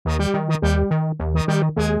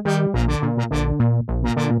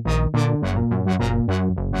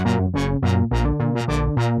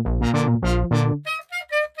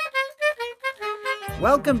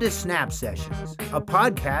Welcome to Snap Sessions, a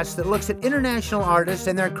podcast that looks at international artists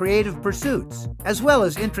and their creative pursuits, as well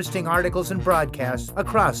as interesting articles and broadcasts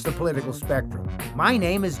across the political spectrum. My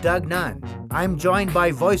name is Doug Nunn. I'm joined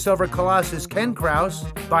by voiceover colossus Ken Krause,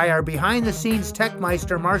 by our behind-the-scenes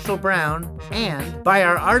techmeister Marshall Brown, and by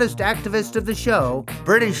our artist activist of the show,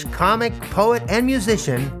 British comic, poet, and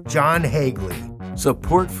musician John Hegley.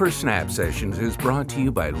 Support for Snap Sessions is brought to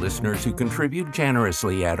you by listeners who contribute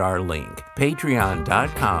generously at our link,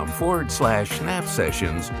 patreon.com/Snap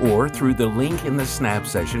Sessions, or through the link in the Snap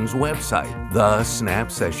Sessions website,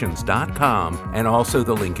 thesnapsessions.com, and also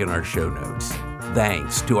the link in our show notes.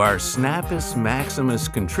 Thanks to our Snappus Maximus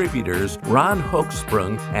contributors, Ron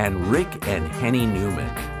Hochsprung and Rick and Henny Newman,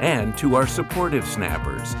 and to our supportive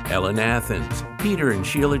snappers, Ellen Athens, Peter and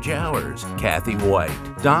Sheila Jowers, Kathy White,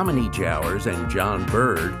 Dominique Jowers and John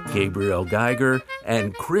Bird, Gabriel Geiger,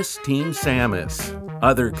 and Christine Samus.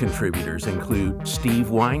 Other contributors include Steve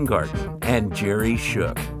Weingarten and Jerry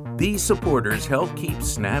Shook. These supporters help keep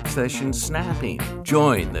Snap Sessions snapping.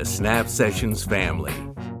 Join the Snap Sessions family.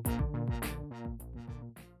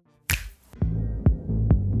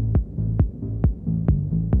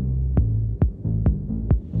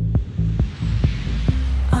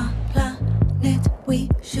 We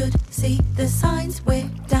should see the signs, we're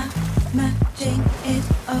damaging it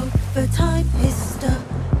over time.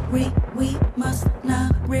 History, we must now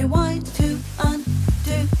rewind to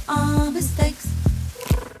undo our mistakes.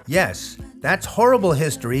 Yes, that's Horrible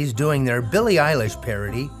Histories doing their Billie Eilish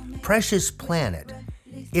parody, Precious Planet.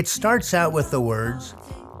 It starts out with the words,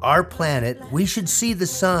 "Our planet, we should see the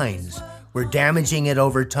signs. We're damaging it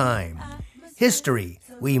over time. History,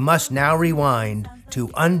 we must now rewind to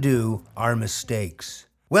undo our mistakes."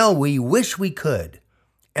 Well, we wish we could.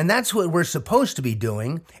 And that's what we're supposed to be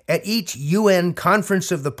doing at each UN Conference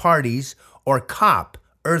of the Parties, or COP,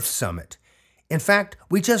 Earth Summit. In fact,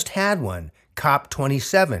 we just had one,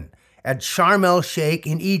 COP27, at Sharm el-Sheikh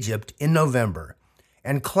in Egypt in November.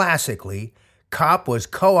 And classically, COP was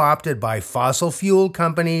co-opted by fossil fuel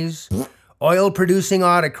companies, oil-producing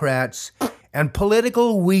autocrats, and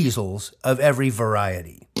political weasels of every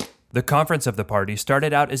variety. The Conference of the Parties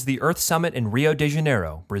started out as the Earth Summit in Rio de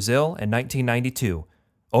Janeiro, Brazil, in 1992.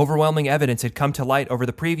 Overwhelming evidence had come to light over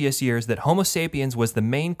the previous years that Homo sapiens was the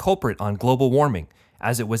main culprit on global warming,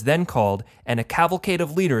 as it was then called, and a cavalcade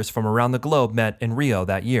of leaders from around the globe met in Rio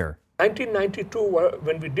that year. 1992,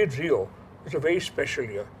 when we did Rio, was a very special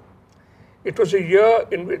year. It was a year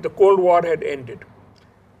in which the Cold War had ended.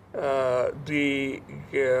 The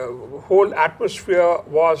whole atmosphere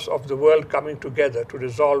was of the world coming together to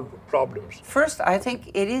resolve problems. First, I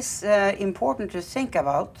think it is important to think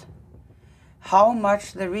about how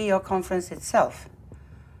much the Rio conference itself,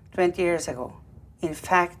 20 years ago, in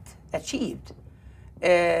fact achieved.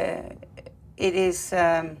 It is,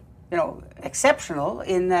 exceptional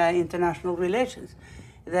in international relations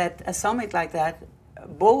that a summit like that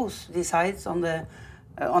both decides on a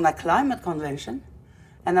climate convention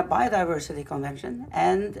and a biodiversity convention,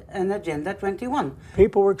 and an Agenda 21.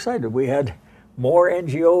 People were excited. We had more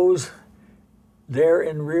NGOs there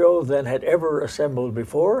in Rio than had ever assembled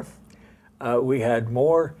before. We had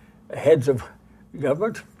more heads of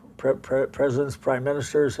government, presidents, prime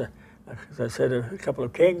ministers, as I said, a couple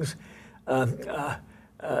of kings,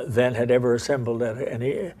 than had ever assembled at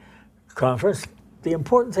any conference. The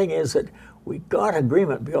important thing is that we got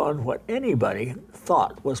agreement beyond what anybody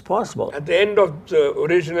thought was possible. At the end of the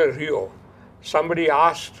original Rio, somebody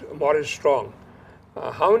asked Maurice Strong,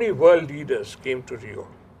 how many world leaders came to Rio?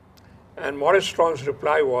 And Maurice Strong's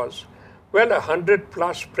reply was, well,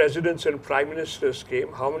 100+ presidents and prime ministers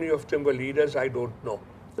came. How many of them were leaders? I don't know.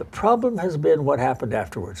 The problem has been what happened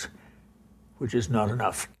afterwards, which is not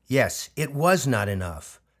enough. Yes, it was not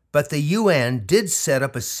enough. But the UN did set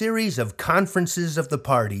up a series of conferences of the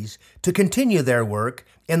parties to continue their work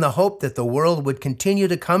in the hope that the world would continue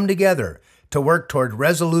to come together to work toward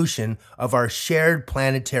resolution of our shared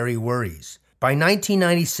planetary worries. By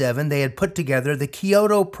 1997, they had put together the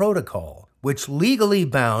Kyoto Protocol, which legally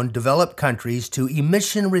bound developed countries to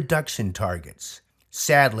emission reduction targets.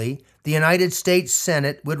 Sadly, the United States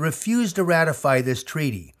Senate would refuse to ratify this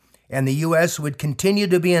treaty, and the U.S. would continue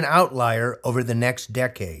to be an outlier over the next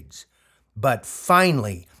decades. But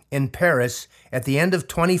finally, in Paris, at the end of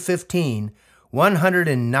 2015,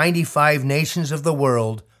 195 nations of the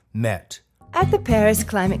world met. At the Paris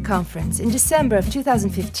Climate Conference in December of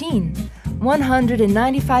 2015,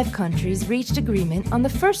 195 countries reached agreement on the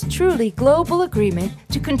first truly global agreement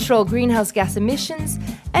to control greenhouse gas emissions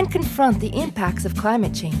and confront the impacts of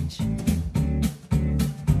climate change.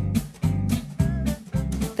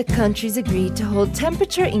 The countries agreed to hold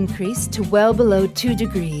temperature increase to well below 2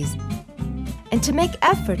 degrees and to make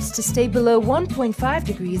efforts to stay below 1.5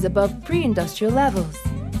 degrees above pre-industrial levels.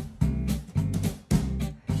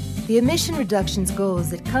 The emission reductions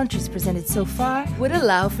goals that countries presented so far would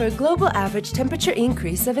allow for a global average temperature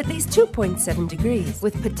increase of at least 2.7 degrees,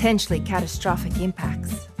 with potentially catastrophic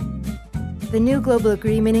impacts. The new global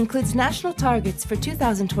agreement includes national targets for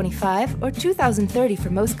 2025 or 2030 for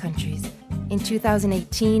most countries. In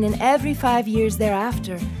 2018 and every 5 years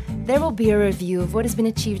thereafter, there will be a review of what has been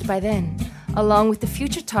achieved by then, along with the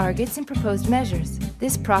future targets and proposed measures.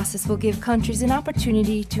 This process will give countries an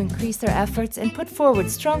opportunity to increase their efforts and put forward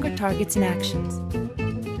stronger targets and actions.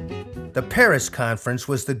 The Paris Conference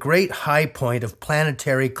was the great high point of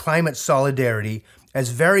planetary climate solidarity as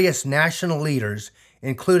various national leaders,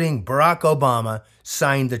 including Barack Obama,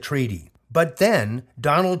 signed the treaty. But then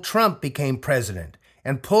Donald Trump became president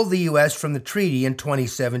and pulled the U.S. from the treaty in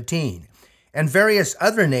 2017, and various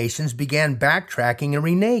other nations began backtracking and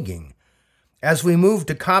reneging. As we moved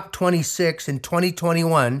to COP26 in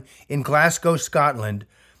 2021 in Glasgow, Scotland,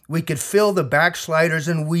 we could feel the backsliders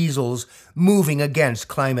and weasels moving against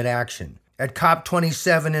climate action. At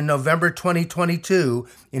COP27 in November 2022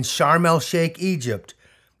 in Sharm el-Sheikh, Egypt,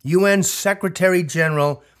 UN Secretary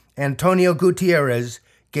General Antonio Guterres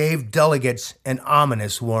gave delegates an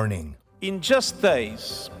ominous warning. In just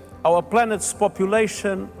days, our planet's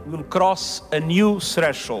population will cross a new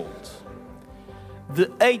threshold. The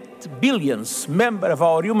 8 billionth member of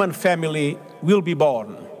our human family will be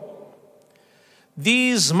born.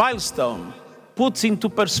 This milestone puts into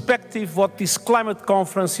perspective what this climate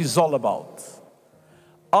conference is all about.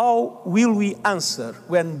 How will we answer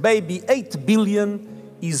when baby 8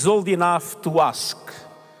 billion is old enough to ask,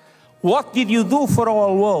 what did you do for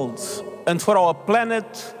our world and for our planet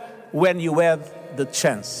when you had the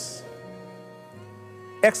chance?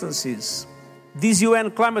 Excellencies, this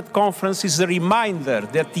UN climate conference is a reminder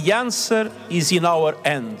that the answer is in our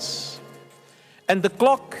hands. And the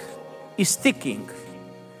clock is ticking.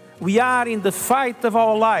 We are in the fight of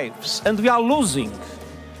our lives and we are losing.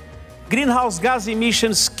 Greenhouse gas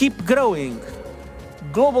emissions keep growing.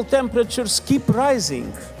 Global temperatures keep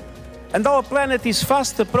rising. And our planet is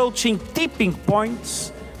fast approaching tipping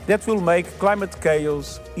points that will make climate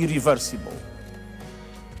chaos irreversible.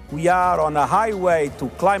 We are on a highway to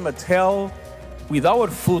climate hell with our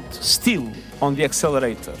foot still on the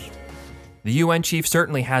accelerator. The UN chief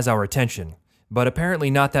certainly has our attention, but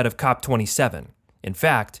apparently not that of COP27. In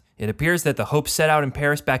fact, it appears that the hopes set out in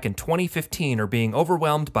Paris back in 2015 are being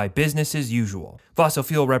overwhelmed by business as usual. Fossil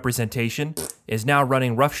fuel representation is now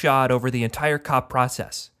running roughshod over the entire COP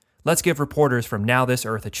process. Let's give reporters from Now This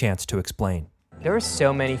Earth a chance to explain. There were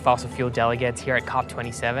so many fossil fuel delegates here at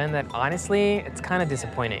COP27 that honestly, it's kind of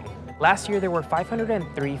disappointing. Last year, there were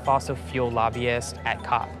 503 fossil fuel lobbyists at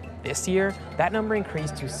COP. This year, that number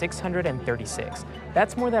increased to 636.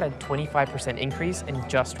 That's more than a 25% increase in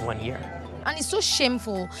just 1 year. And it's so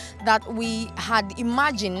shameful that we had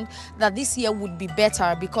imagined that this year would be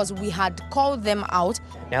better because we had called them out.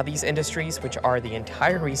 Now these industries, which are the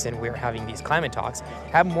entire reason we're having these climate talks,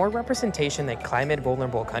 have more representation than climate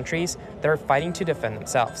vulnerable countries that are fighting to defend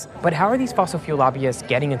themselves. But how are these fossil fuel lobbyists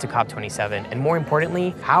getting into COP27? And more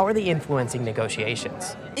importantly, how are they influencing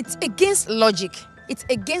negotiations? It's against logic. It's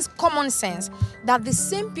against common sense that the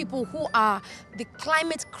same people who are the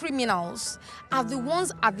climate criminals are the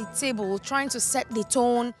ones at the table trying to set the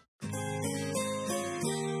tone.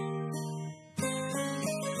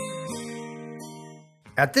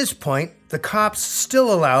 At this point, the COPs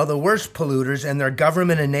still allow the worst polluters and their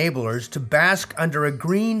government enablers to bask under a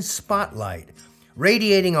green spotlight,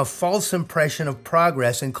 radiating a false impression of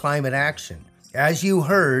progress in climate action. As you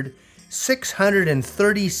heard,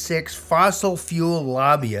 636 fossil fuel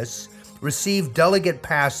lobbyists received delegate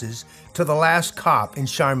passes to the last COP in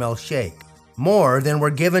Sharm el-Sheikh, more than were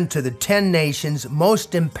given to the 10 nations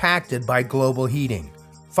most impacted by global heating.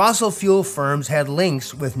 Fossil fuel firms had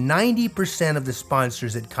links with 90% of the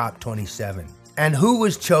sponsors at COP27. And who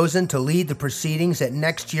was chosen to lead the proceedings at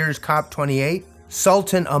next year's COP28?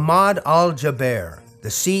 Sultan Ahmad Al Jaber, the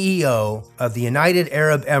CEO of the United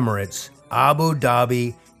Arab Emirates, Abu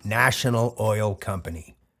Dhabi National Oil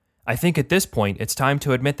Company. I think at this point it's time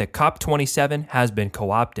to admit that COP27 has been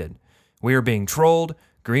co-opted. We are being trolled,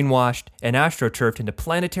 greenwashed, and astroturfed into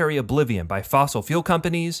planetary oblivion by fossil fuel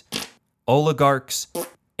companies, oligarchs,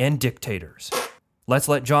 and dictators. Let's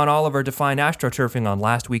let John Oliver define astroturfing on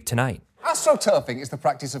Last Week Tonight. Astroturfing is the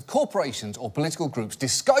practice of corporations or political groups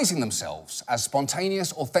disguising themselves as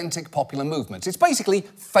spontaneous, authentic popular movements. It's basically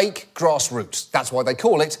fake grassroots. That's why they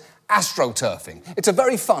call it astroturfing. It's a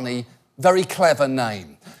very funny, very clever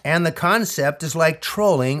name. And the concept is like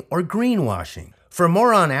trolling or greenwashing. For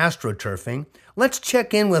more on astroturfing, let's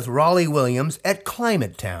check in with Raleigh Williams at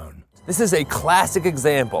Climate Town. This is a classic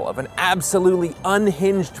example of an absolutely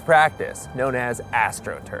unhinged practice known as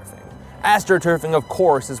astroturfing. Astroturfing, of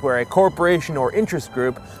course, is where a corporation or interest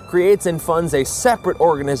group creates and funds a separate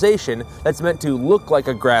organization that's meant to look like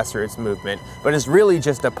a grassroots movement, but is really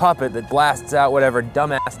just a puppet that blasts out whatever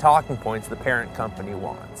dumbass talking points the parent company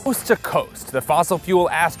wants. Coast to coast, the fossil fuel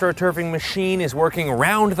astroturfing machine is working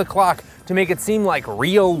round the clock to make it seem like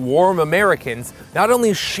real warm Americans not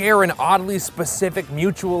only share an oddly specific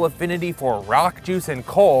mutual affinity for rock juice and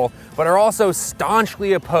coal, but are also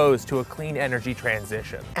staunchly opposed to a clean energy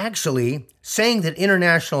transition. Actually, saying that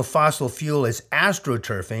international fossil fuel is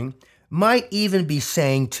astroturfing might even be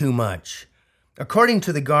saying too much. According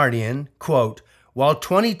to The Guardian, quote, while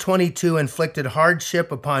 2022 inflicted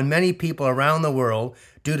hardship upon many people around the world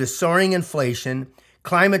due to soaring inflation,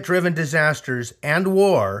 climate-driven disasters, and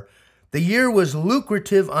war, the year was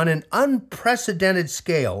lucrative on an unprecedented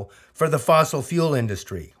scale for the fossil fuel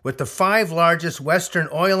industry, with the 5 largest Western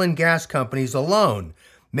oil and gas companies alone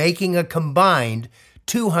making a combined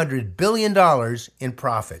 $200 billion in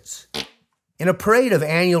profits. In a parade of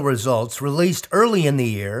annual results released early in the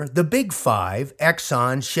year, the Big Five,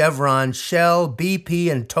 Exxon, Chevron, Shell,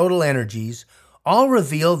 BP, and Total Energies, all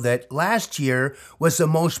revealed that last year was the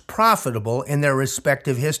most profitable in their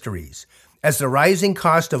respective histories, as the rising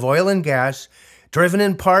cost of oil and gas, driven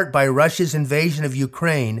in part by Russia's invasion of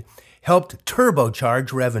Ukraine, helped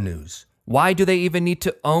turbocharge revenues. Why do they even need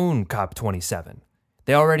to own COP27?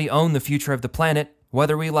 They already own the future of the planet,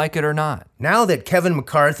 whether we like it or not. Now that Kevin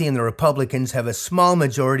McCarthy and the Republicans have a small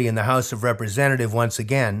majority in the House of Representatives once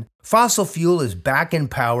again, fossil fuel is back in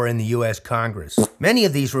power in the U.S. Congress. Many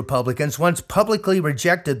of these Republicans once publicly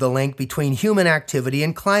rejected the link between human activity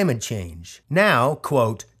and climate change. Now,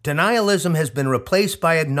 quote, denialism has been replaced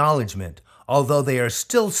by acknowledgement, although they are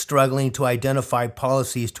still struggling to identify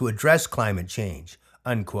policies to address climate change,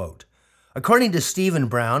 unquote. According to Stephen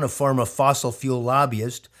Brown, a former fossil fuel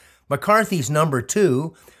lobbyist, McCarthy's number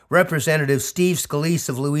 2, Representative Steve Scalise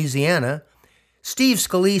of Louisiana, Steve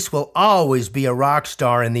Scalise will always be a rock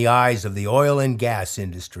star in the eyes of the oil and gas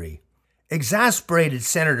industry. Exasperated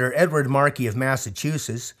Senator Edward Markey of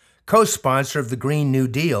Massachusetts, co-sponsor of the Green New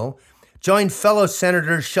Deal, joined fellow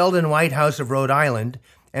Senators Sheldon Whitehouse of Rhode Island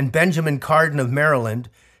and Benjamin Cardin of Maryland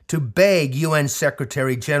to beg UN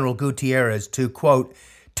Secretary General Guterres to, quote,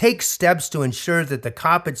 take steps to ensure that the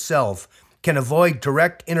COP itself can avoid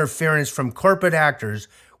direct interference from corporate actors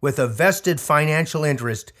with a vested financial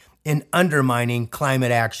interest in undermining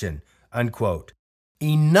climate action, unquote.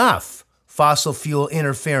 Enough fossil fuel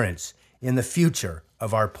interference in the future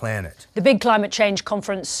of our planet. The big climate change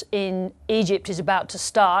conference in Egypt is about to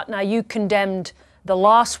start. Now, you condemned the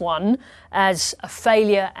last one as a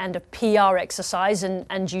failure and a PR exercise,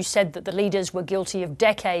 and you said that the leaders were guilty of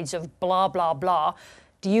decades of blah, blah, blah.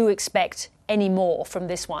 Do you expect any more from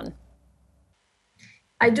this one?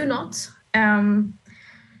 I do not,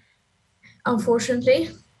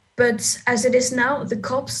 unfortunately. But as it is now, the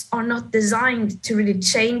COPs are not designed to really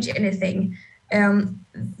change anything.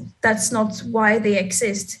 That's not why they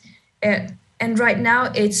exist. And right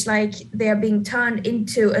now, it's like they are being turned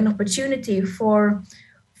into an opportunity for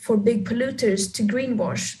big polluters to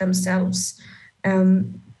greenwash themselves.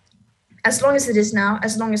 As long as it is now,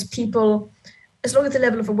 as long as the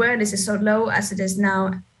level of awareness is so low as it is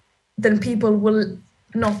now, then people will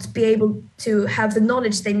not be able to have the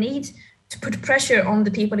knowledge they need to put pressure on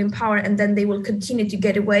the people in power, and then they will continue to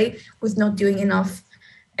get away with not doing enough.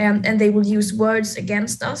 And they will use words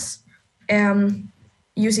against us,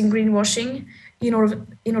 using greenwashing in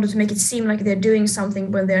order to make it seem like they're doing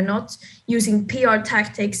something when they're not, using PR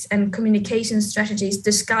tactics and communication strategies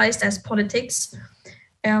disguised as politics.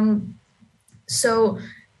 So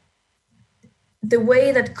the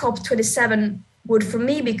way that COP27 would, for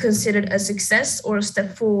me, be considered a success or a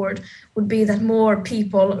step forward would be that more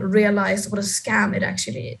people realize what a scam it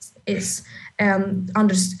actually is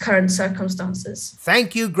under current circumstances.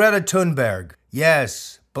 Thank you, Greta Thunberg.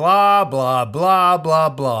 Yes, blah, blah, blah, blah,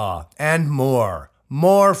 blah, and more.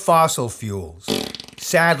 More fossil fuels.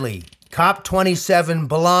 Sadly, COP27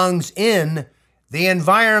 belongs in the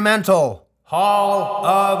Environmental Hall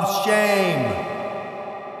of Shame.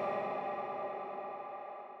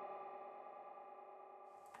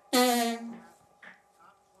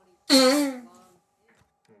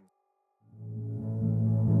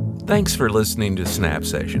 Thanks for listening to Snap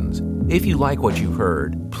Sessions. If you like what you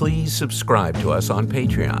heard, please subscribe to us on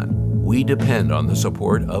Patreon. We depend on the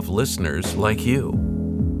support of listeners like you.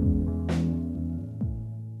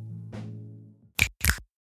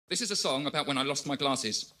 This is a song about when I lost my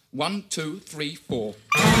glasses. 1, 2, 3, 4.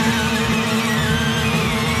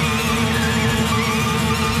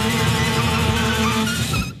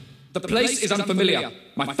 The place is unfamiliar.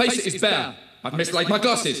 My face is bare. I've mislaid my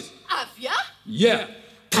glasses. Have ya? Yeah.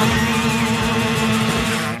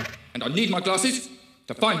 And I need my glasses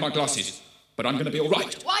to find my glasses. But I'm going to be all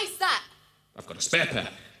right. Why's that? I've got a spare pair.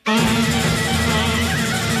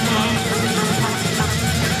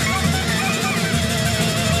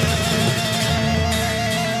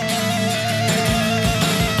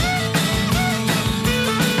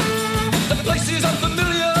 The place is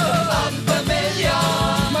unfamiliar. Unfamiliar.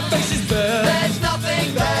 My face is bare. There's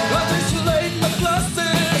nothing there. I've mislaid my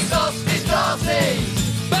glasses. He's lost his glasses.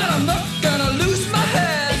 But I'm not going to lose my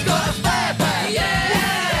head. He's got a spare pair. Yeah.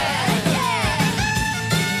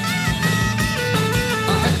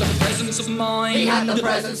 I had the presence of mind. He had the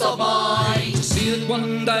presence of mind. To see that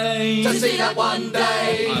one day. To see that one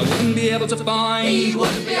day. I wouldn't be able to find. He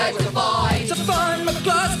wouldn't be able to find. To find my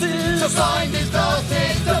glasses. To find his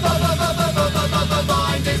glasses. To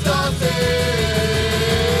find his glasses.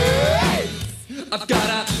 I've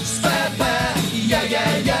got a spare pair. Yeah,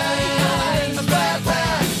 yeah, yeah. A spare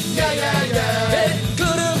pair. Yeah, yeah, yeah. It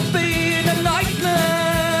could have been a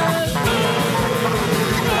nightmare.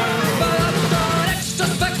 But I've got extra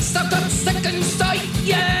specs. I've got second sight.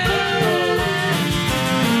 Yeah.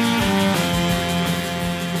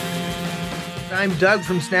 I'm Doug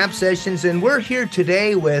from Snap Sessions, and we're here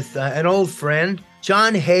today with an old friend,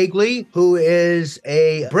 John Hegley, who is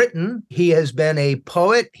a Briton. He has been a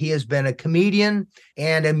poet, he has been a comedian,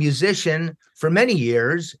 and a musician for many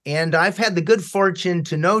years. And I've had the good fortune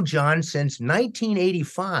to know John since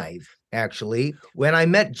 1985, actually, when I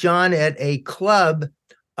met John at a club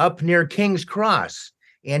up near King's Cross,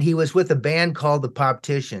 and he was with a band called the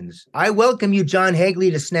Popticians. I welcome you, John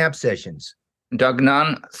Hegley, to Snap Sessions. Doug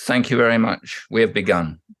Nunn, thank you very much. We have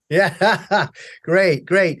begun. Yeah, great,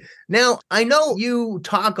 great. Now, I know you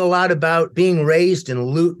talk a lot about being raised in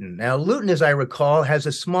Luton. Now, Luton, as I recall, has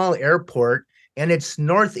a small airport, and it's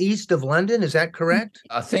northeast of London. Is that correct?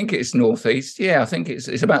 I think it's northeast. Yeah, I think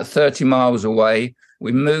it's about 30 miles away.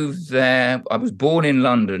 We moved there. I was born in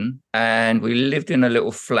London, and we lived in a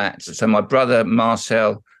little flat. So my brother,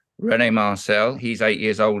 René Marcel, he's 8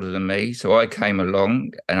 years older than me. So I came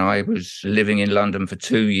along and I was living in London for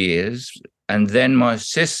 2 years. And then my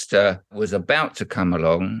sister was about to come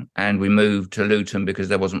along and we moved to Luton because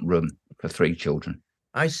there wasn't room for 3 children.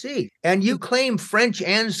 I see. And you claim French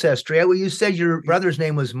ancestry. Well, you said your brother's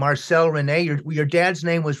name was Marcel René. Your dad's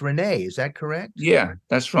name was René. Is that correct? Yeah,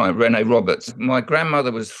 that's right. René Roberts. My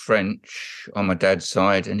grandmother was French on my dad's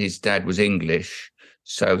side and his dad was English.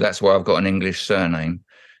 So that's why I've got an English surname.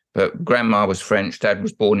 But grandma was French, dad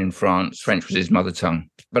was born in France, French was his mother tongue.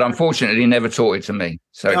 But unfortunately, he never taught it to me.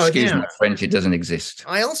 So excuse my French, it doesn't exist.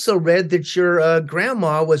 I also read that your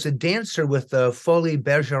grandma was a dancer with the Folie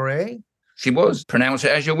Bergeret. She was. Pronounce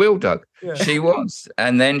it as you will, Doug. Yeah. She was.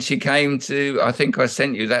 And then she came to, I think I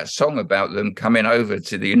sent you that song about them coming over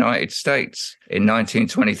to the United States in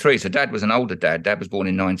 1923. So Dad was an older dad. Dad was born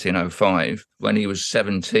in 1905. When he was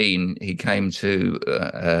 17, he came to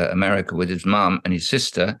America with his mum and his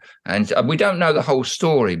sister. And we don't know the whole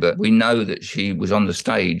story, but we know that she was on the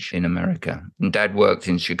stage in America. And Dad worked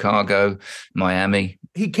in Chicago, Miami.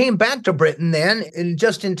 He came back to Britain then, and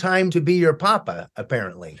just in time to be your papa,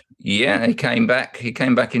 apparently. Yeah, he came back. He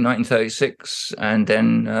came back in 1936, and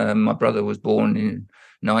then my brother was born in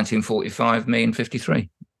 1945, me in 53.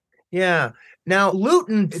 Yeah. Now,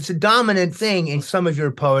 Luton, it's a dominant thing in some of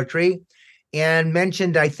your poetry and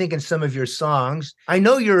mentioned, I think, in some of your songs. I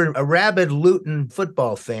know you're a rabid Luton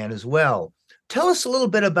football fan as well. Tell us a little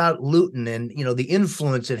bit about Luton and, the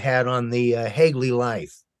influence it had on the Hegley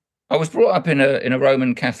life. I was brought up in a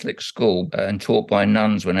Roman Catholic school and taught by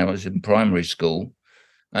nuns when I was in primary school.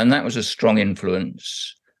 And that was a strong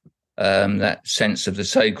influence, that sense of the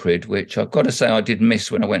sacred, which I've got to say I did miss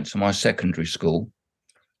when I went to my secondary school.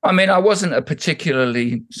 I mean, I wasn't a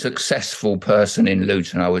particularly successful person in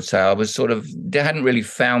Luton, I would say. I was hadn't really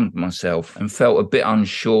found myself and felt a bit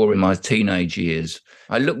unsure in my teenage years.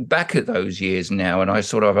 I look back at those years now and I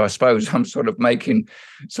suppose I'm trying to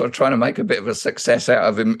make a bit of a success out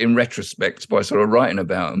of them in retrospect by writing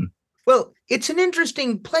about them. Well, it's an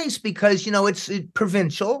interesting place because, it's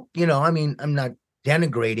provincial. I'm not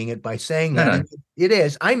denigrating it by saying that. No. It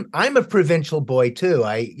is. I'm a provincial boy too.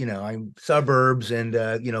 I'm suburbs and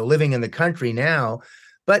living in the country now.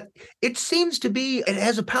 but it seems to be, it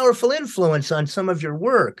has a powerful influence on some of your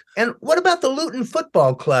work. And what about the Luton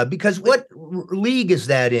Football Club? Because what league is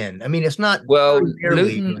that in? I mean, it's not. Well,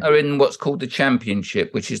 Luton are in what's called the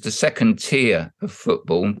Championship, which is the second tier of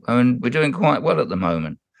football. And we're doing quite well at the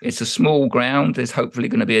moment. It's a small ground. There's hopefully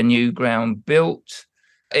going to be a new ground built.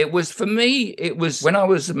 It was, for me, it was when I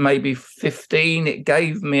was maybe 15, it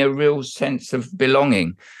gave me a real sense of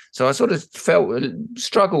belonging. So I sort of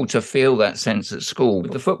struggled to feel that sense at school.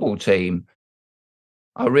 With the football team,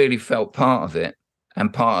 I really felt part of it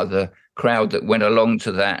and part of the crowd that went along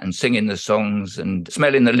to that and singing the songs and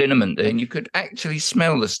smelling the liniment there. And you could actually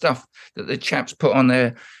smell the stuff that the chaps put on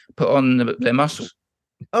their muscles.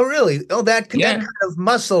 Oh, really? Oh, that kind of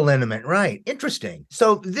muscle liniment, right? Interesting.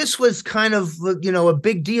 So this was kind of, a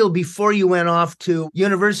big deal before you went off to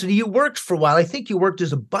university. You worked for a while. I think you worked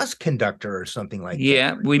as a bus conductor or something like that.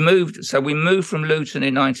 Yeah, we moved. So we moved from Luton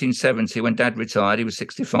in 1970 when Dad retired. He was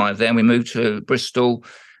 65 then. We moved to Bristol.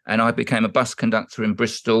 And I became a bus conductor in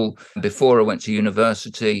Bristol. Before I went to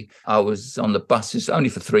university, I was on the buses only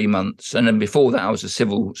for 3 months. And then before that, I was a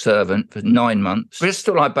civil servant for 9 months.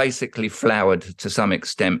 Bristol, I basically flowered to some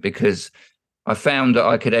extent because I found that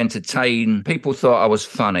I could entertain. People thought I was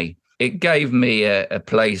funny. It gave me a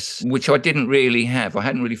place which I didn't really have. I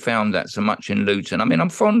hadn't really found that so much in Luton. I mean, I'm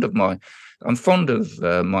fond of my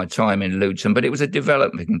time in Luton, but it was a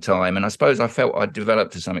developing time. And I suppose I felt I'd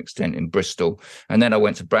developed to some extent in Bristol. And then I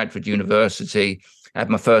went to Bradford University, had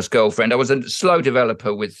my first girlfriend. I was a slow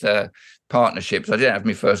developer with partnerships. I didn't have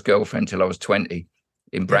my first girlfriend till I was 20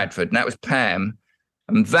 in Bradford. And that was Pam.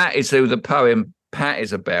 And that is who the poem Pat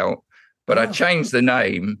is about. But I changed the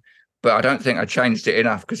name, but I don't think I changed it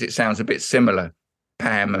enough because it sounds a bit similar,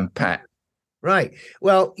 Pam and Pat. Right.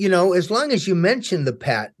 Well, as long as you mention the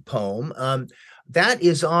Pat poem, that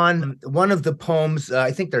is on one of the poems.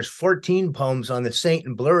 I think there's 14 poems on the Saint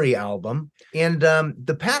and Blurry album. And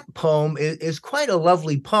the Pat poem is quite a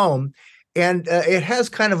lovely poem. And it has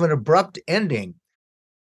kind of an abrupt ending.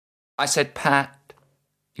 I said, Pat,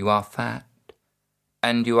 you are fat,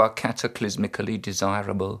 and you are cataclysmically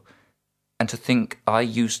desirable. And to think, I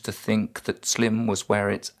used to think that slim was where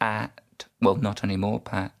it's at. Well, not anymore,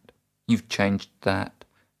 Pat. You've changed that.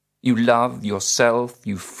 You love yourself,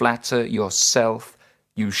 you flatter yourself,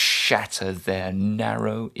 you shatter their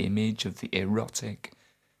narrow image of the erotic.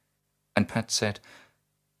 And Pat said,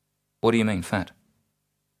 what do you mean, fat?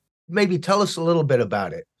 Maybe tell us a little bit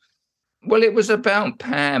about it. Well, it was about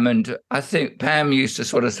Pam, and I think Pam used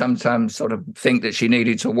to sometimes think that she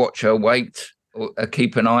needed to watch her weight or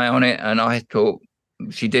keep an eye on it, and I thought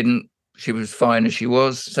she didn't. She was fine as she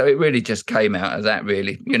was. So it really just came out of that,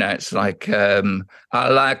 really. It's like, I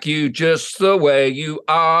like you just the way you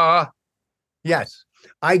are. Yes,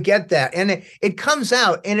 I get that. And it comes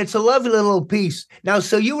out, and it's a lovely little piece. Now,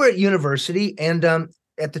 so you were at university, and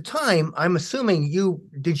at the time, I'm assuming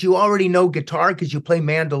did you already know guitar? Because you play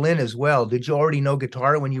mandolin as well. Did you already know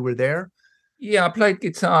guitar when you were there? Yeah, I played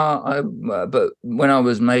guitar, but when I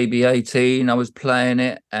was maybe 18, I was playing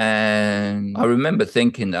it. And I remember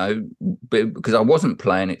thinking, though, because I wasn't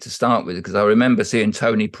playing it to start with, because I remember seeing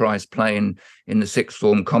Tony Price playing in the sixth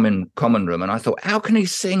form common room. And I thought, how can he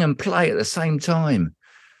sing and play at the same time?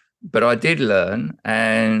 But I did learn.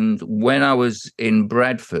 And when I was in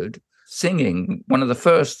Bradford singing, one of the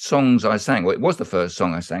first songs I sang, well, it was the first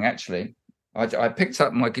song I sang, actually. I picked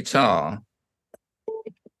up my guitar.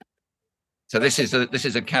 So this is a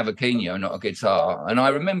cavaquinho, not a guitar. And I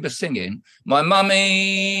remember singing, my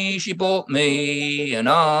mummy, she bought me an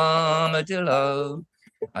armadillo.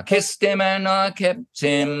 I kissed him and I kept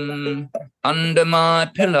him under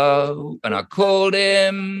my pillow. And I called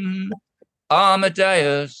him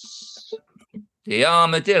Amadeus, the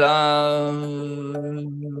armadillo.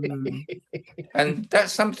 And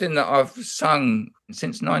that's something that I've sung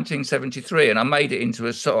since 1973. And I made it into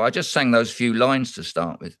a song. I just sang those few lines to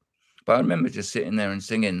start with. But I remember just sitting there and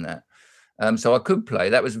singing that. So I could play.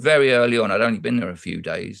 That was very early on. I'd only been there a few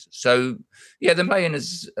days. So, yeah, the playing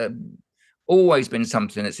has always been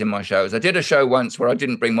something that's in my shows. I did a show once where I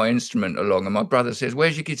didn't bring my instrument along, and my brother says,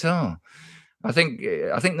 where's your guitar? I think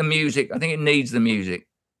the music, I think it needs the music.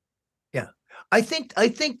 Yeah. I think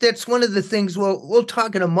that's one of the things. Well, we'll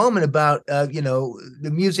talk in a moment about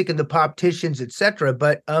the music and the popticians, etc.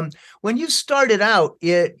 But when you started out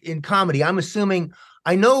in comedy, I'm assuming,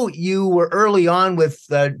 I know you were early on with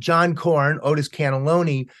John Corn, Otis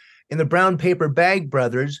Cannelloni, in the Brown Paper Bag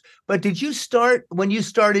Brothers. But did you start, when you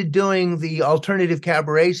started doing the alternative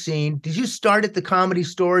cabaret scene, did you start at the Comedy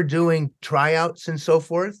Store doing tryouts and so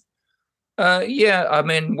forth? Yeah, I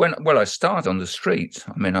mean, I started on the street.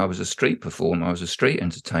 I mean, I was a street performer. I was a street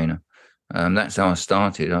entertainer. That's how I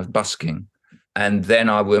started. I was busking. And then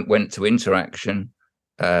I went to Interaction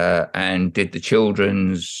and did the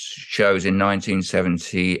children's shows in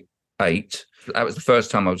 1978. That was the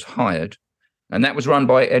first time I was hired. And that was run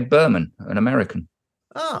by Ed Berman, an American.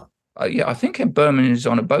 Oh. Yeah, I think Ed Berman is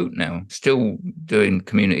on a boat now, still doing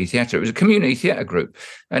community theatre. It was a community theatre group.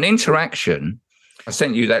 And Interaction, I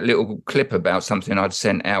sent you that little clip about something I'd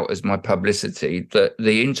sent out as my publicity, that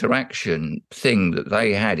the Interaction thing that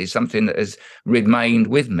they had is something that has remained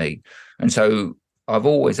with me. And so I've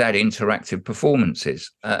always had interactive performances.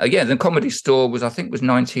 The Comedy Store was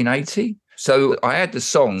 1980. So I had the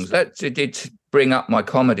songs. That did bring up my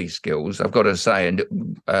comedy skills, I've got to say, and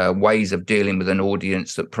ways of dealing with an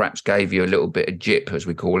audience that perhaps gave you a little bit of jip, as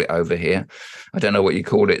we call it over here. I don't know what you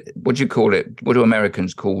call it. What do you call it? What do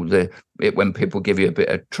Americans call it when people give you a bit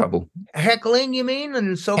of trouble? Heckling, you mean,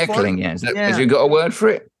 and so Heckling, forth? yeah. Have you got a word for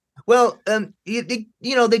it? Well,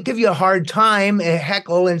 they give you a hard time,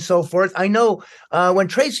 heckle and so forth. I know when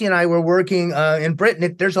Tracy and I were working in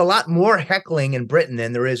Britain, there's a lot more heckling in Britain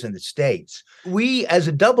than there is in the States. We, as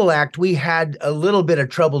a double act, we had a little bit of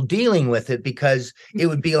trouble dealing with it because it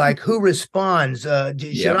would be like, who responds?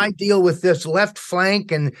 Should I deal with this left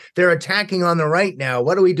flank and they're attacking on the right now?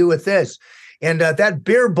 What do we do with this? And that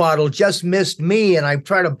beer bottle just missed me, and I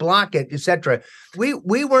try to block it, etc. We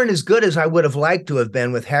weren't as good as I would have liked to have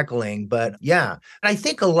been with heckling, but yeah. And I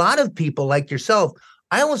think a lot of people like yourself,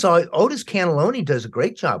 I always thought Otis Cannelloni does a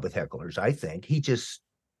great job with hecklers, I think. He just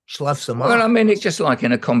sloughs them off. Well, I mean, it's just like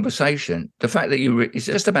in a conversation. The fact that it's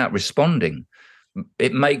just about responding.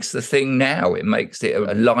 It makes the thing now. It makes it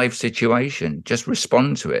a live situation. Just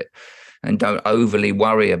respond to it. And don't overly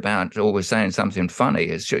worry about always saying something funny.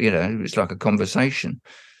 It's, it's like a conversation.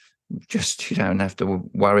 Just, you don't have to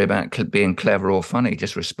worry about being clever or funny.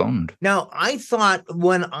 Just respond. Now, I thought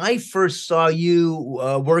when I first saw you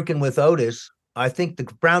working with Otis, I think the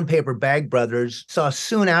Brown Paper Bag Brothers saw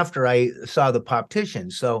soon after I saw the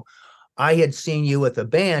Popticians. So I had seen you with a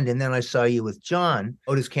band, and then I saw you with John,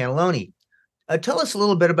 Otis Cannelloni. Tell us a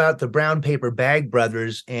little bit about the Brown Paper Bag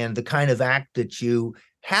Brothers and the kind of act that you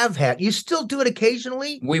have had. You still do it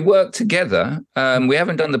occasionally? We work together. We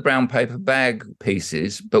haven't done the Brown Paper Bag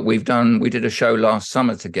pieces, but we did a show last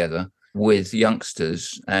summer together with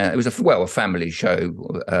youngsters. It was a family show.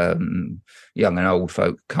 Young and old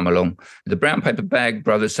folk come along. The Brown Paper Bag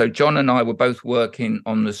Brothers. So John and I were both working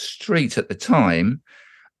on the street at the time,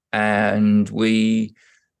 and we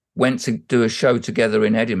went to do a show together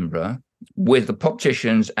in Edinburgh with the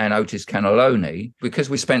Popticians and Otis Cannelloni. Because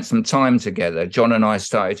we spent some time together, John and I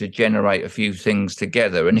started to generate a few things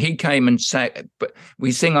together. And he came and said, but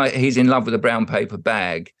we sing He's in Love with a Brown Paper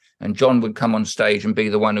Bag. And John would come on stage and be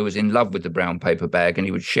the one who was in love with the brown paper bag, and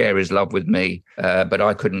he would share his love with me. But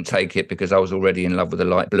I couldn't take it because I was already in love with a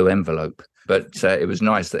light blue envelope. But it was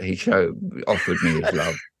nice that he offered me his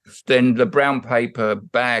love. Then the brown paper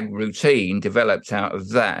bag routine developed out of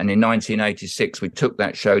that. And in 1986, we took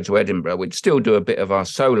that show to Edinburgh. We'd still do a bit of our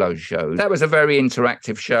solo shows. That was a very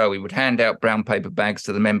interactive show. We would hand out brown paper bags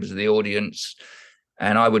to the members of the audience,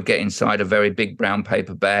 and I would get inside a very big brown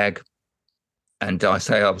paper bag. And I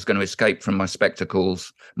say I was going to escape from my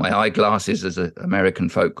spectacles, my eyeglasses, as American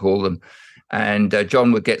folk call them. And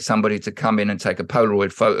John would get somebody to come in and take a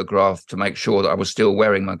Polaroid photograph to make sure that I was still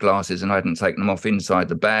wearing my glasses and I hadn't taken them off inside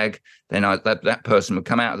the bag. Then that person would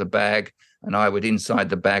come out of the bag, and I would, inside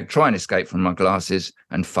the bag, try and escape from my glasses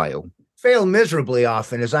and fail. Fail miserably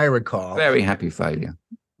often, as I recall. Very happy failure.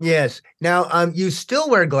 Yes. Now, you still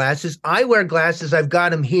wear glasses. I wear glasses. I've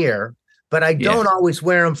got them here, but I don't always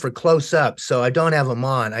wear them for close up, so I don't have them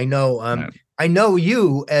on. I know I know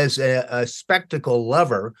you as a spectacle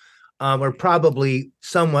lover. Or probably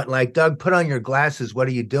somewhat like, Doug, put on your glasses. What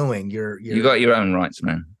are you doing? You got your own rights,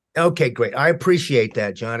 man. Okay, great. I appreciate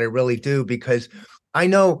that, John. I really do, because I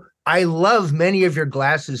know I love many of your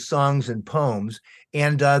glasses songs and poems,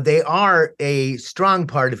 and they are a strong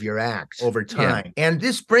part of your act over time. Yeah. And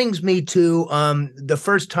this brings me to the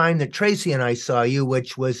first time that Tracy and I saw you,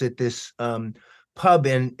 which was at this pub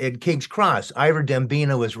in King's Cross. Ivor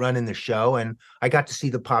Dembina was running the show, and I got to see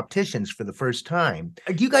the Popticians for the first time.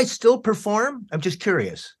 Do you guys still perform? I'm just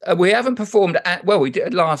curious. We haven't performed we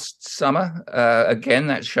did last summer. Again,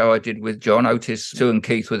 that show I did with John. Otis, Sue and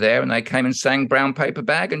Keith were there, and they came and sang Brown Paper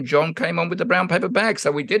Bag, and John came on with the Brown Paper Bag.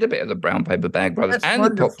 So we did a bit of the Brown Paper Bag Brothers and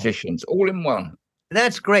wonderful. The Popticians all in one.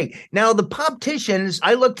 That's great. Now, the Popticians,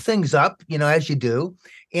 I looked things up, as you do.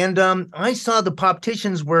 And I saw the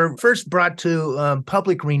Popticians were first brought to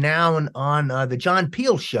public renown on the John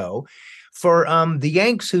Peel show. For the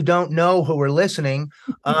Yanks who don't know, who are listening,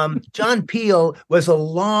 John Peel was a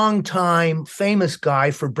long-time famous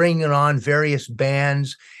guy for bringing on various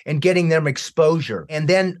bands and getting them exposure. And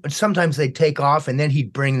then sometimes they'd take off and then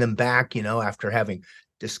he'd bring them back, after having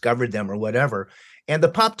discovered them or whatever. And the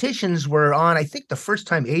Popticians were on, I think the first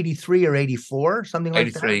time 83 or 84, something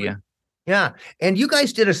like that. 83, yeah. Yeah. And you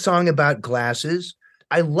guys did a song about glasses.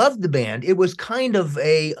 I loved the band. It was kind of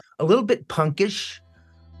a little bit punkish.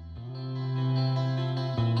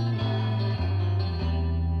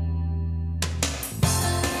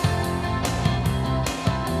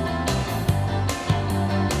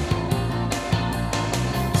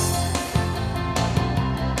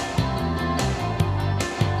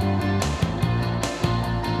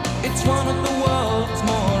 It's one of the world's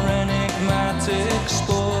more enigmatic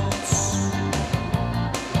sports.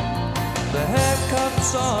 The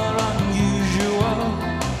haircuts are unusual,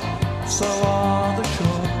 so are the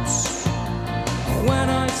shorts. When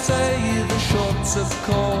I say the shorts, of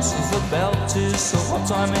course, the belt is what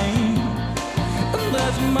I mean. And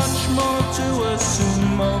there's much more to a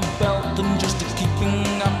sumo belt than just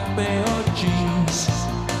keeping up your jeans.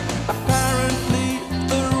 Apparently,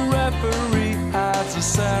 the referee has a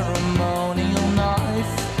ceremonial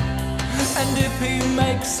knife, and if he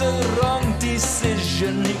makes a wrong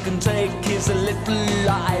decision, he can take his little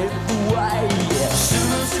life away.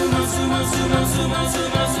 Sumo, sumo, sumo, sumo, sumo,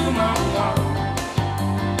 sumo, sumo.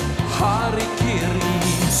 Harikiri.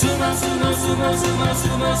 Sumo, sumo, sumo, sumo,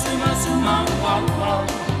 sumo, sumo, sumo.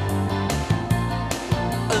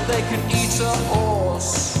 They can eat a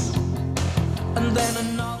horse, and then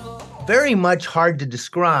another. Very much hard to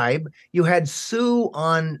describe. You had Sue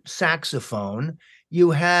on saxophone. You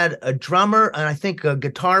had a drummer and I think a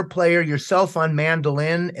guitar player, yourself on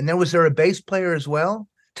mandolin, and then was there a bass player as well?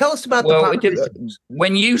 Tell us about the Popticians.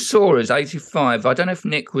 When you saw us, 85, I don't know if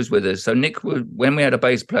Nick was with us. So when we had a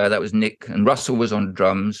bass player, that was Nick, and Russell was on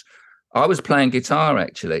drums. I was playing guitar,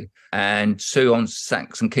 actually, and Sue on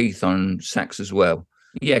sax and Keith on sax as well.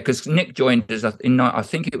 Yeah, because Nick joined us in, I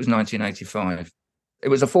think it was 1985. It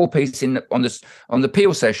was a four-piece on the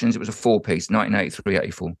Peel sessions. It was a four-piece,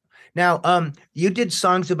 1983-84. Now, you did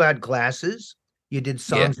songs about glasses. You did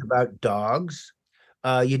songs about dogs.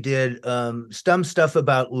 You did some stuff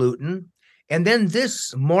about Luton. And then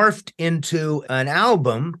this morphed into an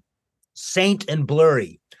album, Saint and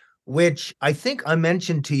Blurry, which I think I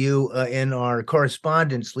mentioned to you in our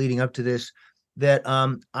correspondence leading up to this, that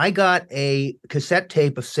I got a cassette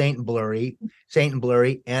tape of Saint and Blurry,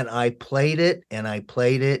 and I played it and I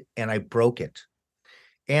played it and I broke it.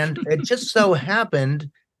 And it just so happened,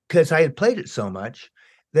 because I had played it so much,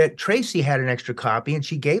 that Tracy had an extra copy and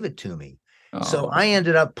she gave it to me. Oh. So I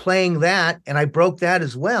ended up playing that and I broke that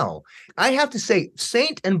as well. I have to say,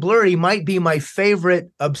 Saint and Blurry might be my favorite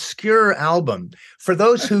obscure album. For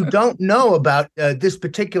those who don't know about this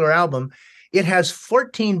particular album, it has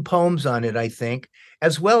 14 poems on it, I think,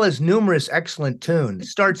 as well as numerous excellent tunes. It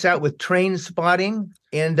starts out with Train Spotting.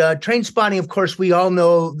 And Train Spotting, of course, we all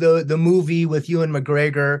know the movie with Ewan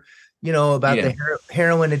McGregor, about the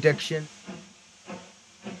heroin addiction.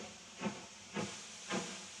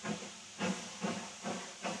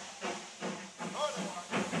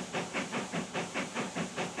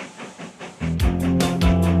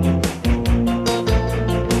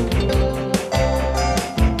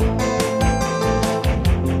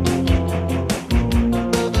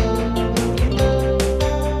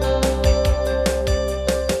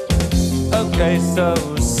 Okay, so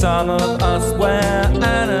some of us wear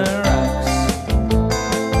anoraks,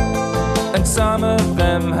 and some of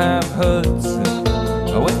them have hoods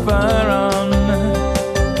with fur on,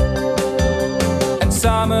 and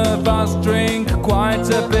some of us drink quite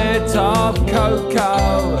a bit of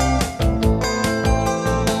cocoa,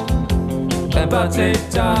 but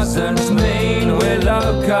it doesn't mean we're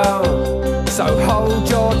loco, so hold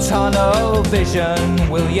your tunnel vision,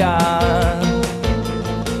 will ya?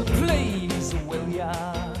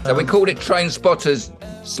 So we called it Train Spotters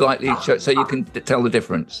slightly, so you can tell the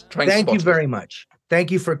difference. Thank you very much.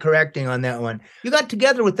 Thank you for correcting on that one. You got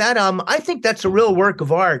together with that album. I think that's a real work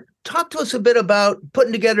of art. Talk to us a bit about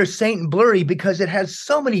putting together Saint and Blurry, because it has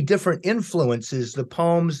so many different influences, the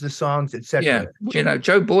poems, the songs, etc. Yeah,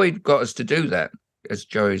 Joe Boyd got us to do that, as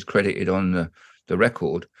Joe is credited on the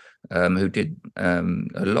record, who did a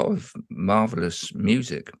lot of marvelous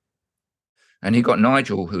music. And he got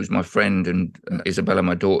Nigel, who's my friend, and Isabella,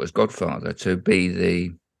 my daughter's godfather, to be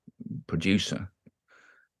the producer.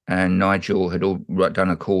 And Nigel had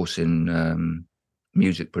done a course in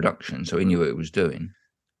music production, so he knew what he was doing.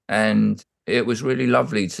 And it was really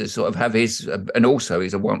lovely to sort of have his, and also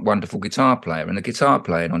he's a wonderful guitar player, and the guitar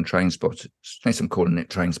playing on Trainspotting. I guess I'm calling it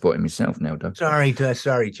Trainspotting myself now, Doug.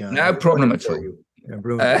 Sorry, John. No problem at all.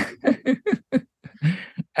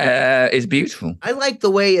 It's beautiful. I like the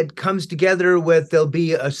way it comes together with there'll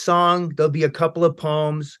be a song, there'll be a couple of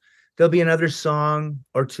poems, there'll be another song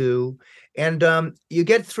or two, and you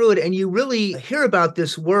get through it and you really hear about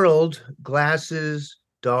this world, glasses,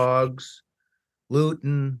 dogs,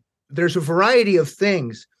 Luton. There's a variety of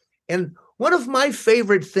things. And one of my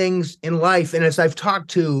favorite things in life, and as I've talked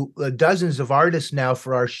to dozens of artists now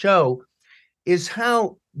for our show, is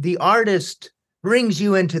how the artist brings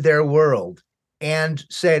you into their world and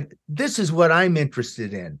said, this is what I'm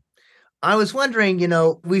interested in. I was wondering,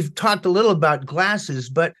 we've talked a little about glasses,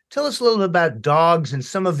 but tell us a little about dogs and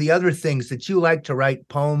some of the other things that you like to write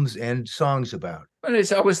poems and songs about. Well,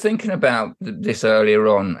 I was thinking about this earlier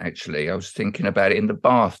on, actually. I was thinking about it in the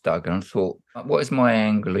bath, Doug, and I thought, what is my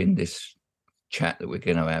angle in this chat that we're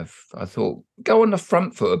going to have? I thought, go on the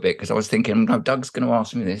front foot a bit, because I was thinking, no, Doug's going to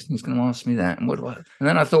ask me this, and he's going to ask me that. And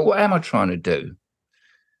then I thought, what am I trying to do?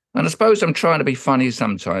 And I suppose I'm trying to be funny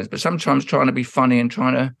sometimes, but sometimes trying to be funny and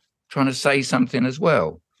trying to say something as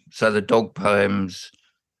well. So the dog poems,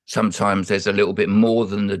 sometimes there's a little bit more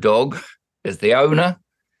than the dog. There's the owner.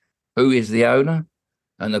 Who is the owner?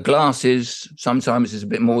 And the glasses, sometimes is a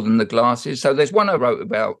bit more than the glasses. So there's one I wrote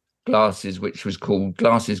about glasses, which was called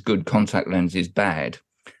Glasses Good, Contact Lenses Bad.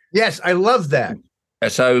 Yes, I love that.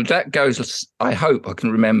 So that goes, I hope I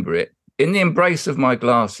can remember it. In the embrace of my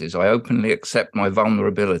glasses, I openly accept my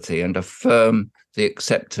vulnerability and affirm the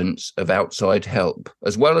acceptance of outside help,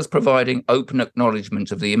 as well as providing open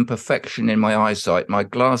acknowledgement of the imperfection in my eyesight. My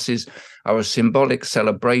glasses are a symbolic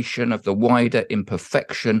celebration of the wider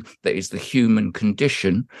imperfection that is the human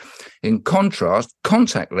condition. In contrast,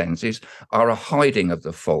 contact lenses are a hiding of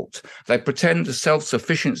the fault. They pretend the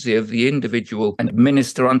self-sufficiency of the individual and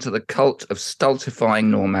minister unto the cult of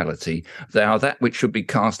stultifying normality. They are that which should be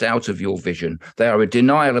cast out of your vision. They are a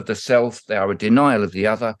denial of the self. They are a denial of the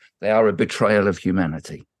other. They are a betrayal of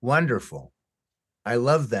humanity. Wonderful. I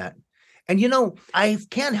love that. And, I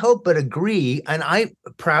can't help but agree. And I'm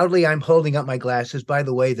holding up my glasses. By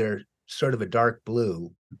the way, they're sort of a dark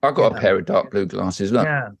blue. I've got a pair of dark blue glasses. Look.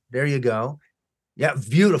 Yeah, there you go. Yeah,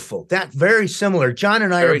 beautiful. That very similar. John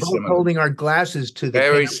and I are both holding our glasses to the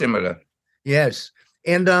very camera. Similar. Yes.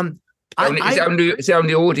 And it's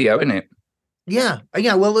only audio, isn't it? Yeah.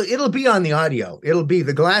 Well, it'll be on the audio.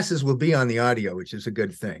 The glasses will be on the audio, which is a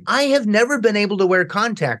good thing. I have never been able to wear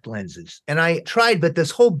contact lenses, and I tried, but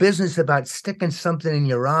this whole business about sticking something in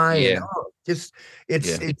your eye, it's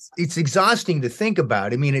exhausting to think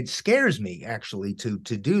about. I mean, it scares me actually to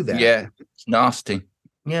do that. Yeah, it's nasty.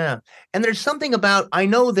 Yeah. And there's something about, I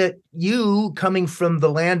know that you, coming from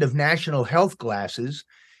the land of national health glasses,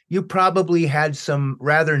 you probably had some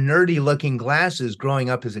rather nerdy looking glasses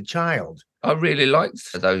growing up as a child. I really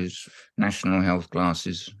liked those national health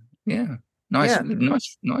glasses. Yeah.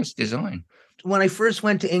 Nice design. When I first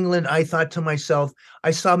went to England, I thought to myself,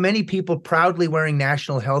 I saw many people proudly wearing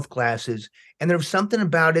national health glasses. And there was something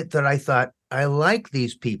about it that I thought, I like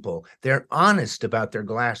these people. They're honest about their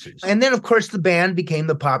glasses. And then, of course, the band became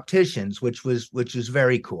the Popticians, which was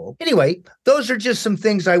very cool. Anyway, those are just some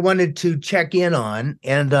things I wanted to check in on.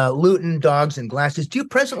 And Luton, dogs, and glasses. Do you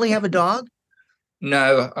presently have a dog?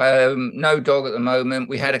 No, no dog at the moment.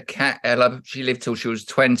 We had a cat, Ella. She lived till she was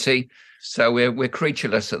 20. So we're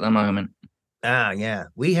creatureless at the moment. Ah, yeah.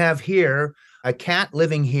 We have here a cat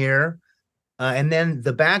living here. And then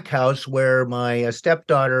the back house where my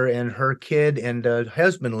stepdaughter and her kid and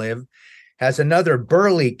husband live has another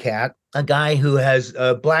burly cat, a guy who has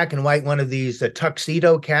black and white, one of these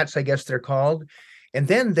tuxedo cats, I guess they're called. And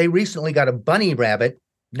then they recently got a bunny rabbit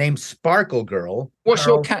named Sparkle Girl. What's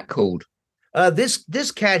your cat called?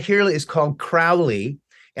 This cat here is called Crowley,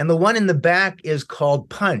 and the one in the back is called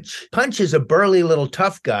Punch. Punch is a burly little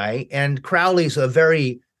tough guy, and Crowley's a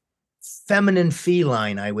very feminine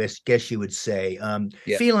feline, I guess you would say.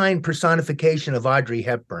 Feline personification of Audrey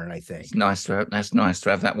Hepburn, I think. That's nice to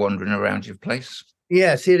have that wandering around your place.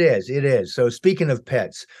 Yes, it is. It is. So speaking of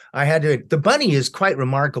pets, the bunny is quite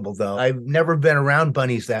remarkable, though. I've never been around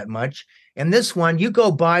bunnies that much. And this one, you go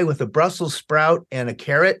by with a Brussels sprout and a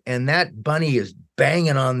carrot, and that bunny is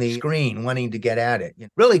banging on the screen, wanting to get at it.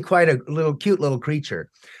 Really quite a cute little creature.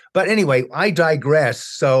 But anyway, I digress.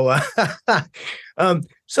 So,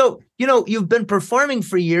 you've been performing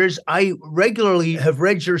for years. I regularly have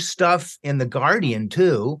read your stuff in The Guardian,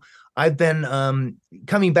 too. I've been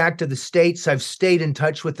coming back to the States, I've stayed in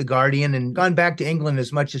touch with The Guardian and gone back to England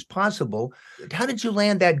as much as possible. How did you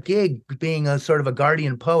land that gig being a sort of a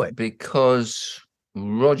Guardian poet? Because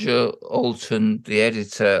Roger Alton, the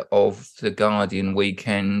editor of The Guardian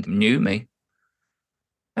Weekend, knew me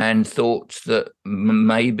and thought that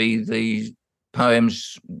maybe the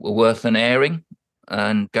poems were worth an airing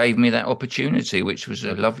and gave me that opportunity, which was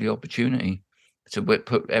a lovely opportunity to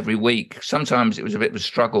put every week. Sometimes it was a bit of a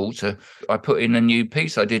struggle I put in a new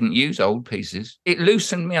piece. I didn't use old pieces. It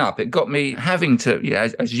loosened me up. It got me having to,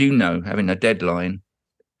 as you know, having a deadline,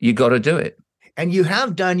 you got to do it. And you've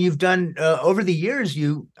done over the years,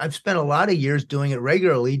 I've spent a lot of years doing it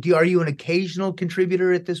regularly. Are you an occasional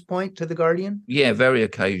contributor at this point to The Guardian? Yeah, very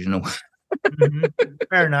occasional.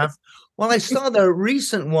 Fair enough. Well, I saw the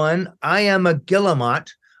recent one, I Am a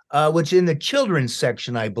Guillemot, which is in the children's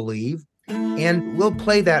section, I believe. And we'll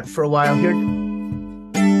play that for a while here.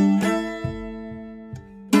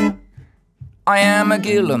 I am a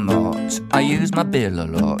guillemot, I use my bill a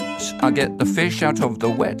lot. I get the fish out of the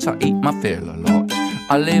wet, I eat my fill a lot.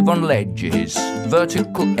 I live on ledges,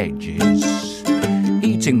 vertical edges.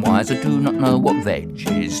 Eating wise, I do not know what veg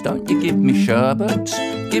is. Don't you give me sherbet,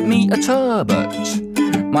 give me a turbot.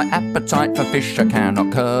 My appetite for fish I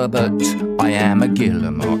cannot curb it. I am a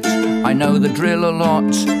guillemot, I know the drill a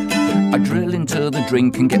lot. I drill into the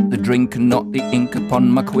drink and get the drink and not the ink upon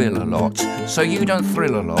my quill a lot. So you don't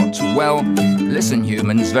thrill a lot. Well, listen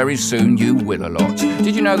humans, very soon you will a lot.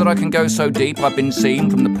 Did you know that I can go so deep I've been seen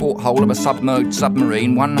from the porthole of a submerged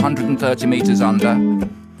submarine 130 metres under?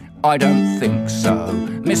 I don't think so.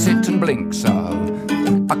 Miss it and blink so.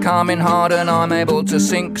 I come in hard and I'm able to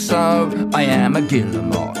sink so. I am a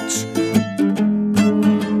guillemot.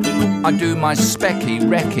 I do my specky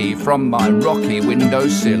recce from my rocky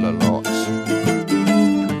windowsill a lot.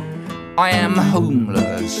 I am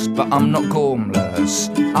homeless, but I'm not gormless.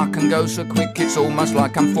 I can go so quick it's almost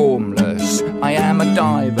like I'm formless. I am a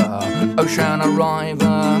diver, ocean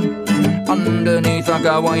arriver. Underneath I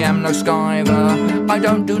go, I am no skiver. I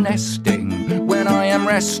don't do nesting when I am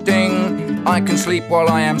resting. I can sleep while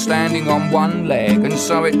I am standing on one leg, and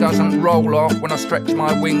so it doesn't roll off when I stretch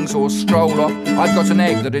my wings or stroll off. I've got an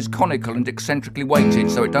egg that is conical and eccentrically weighted,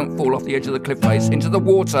 so it don't fall off the edge of the cliff face into the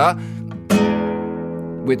water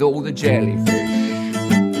with all the jellyfish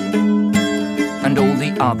and all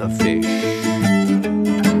the other fish.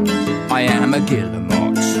 I am a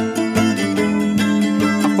guillemot.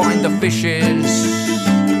 I find the fishes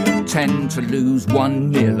tend to lose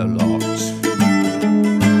 1-0 a lot.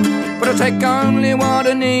 But I take only what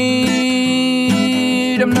I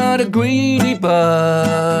need. I'm not a greedy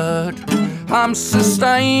bird. I'm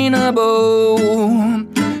sustainable,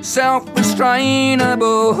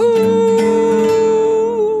 self-restrainable.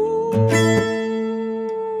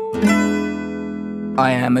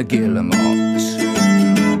 I am a guillemot.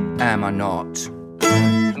 Am I not?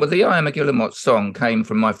 Well, the I Am a Guillemot song came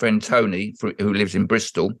from my friend Tony, who lives in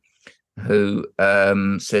Bristol, who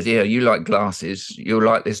said, yeah, you like glasses, you'll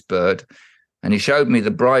like this bird. And he showed me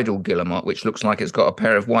the bridal guillemot, which looks like it's got a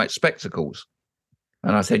pair of white spectacles.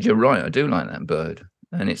 And I said, you're right, I do like that bird.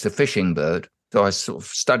 And it's a fishing bird. So I sort of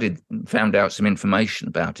studied, found out some information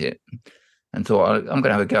about it and thought, I'm going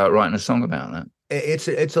to have a go at writing a song about that.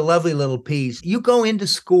 It's a lovely little piece. You go into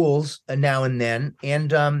schools now and then,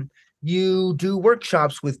 and you do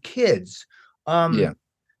workshops with kids. Yeah.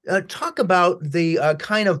 Talk about the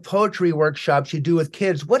kind of poetry workshops you do with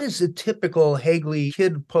kids. What is a typical Hegley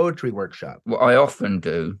kid poetry workshop? Well, I often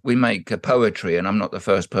do. We make a poetry, and I'm not the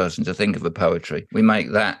first person to think of a poetry. We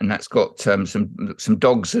make that, and that's got some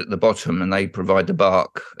dogs at the bottom, and they provide the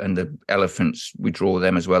bark, and the elephants, we draw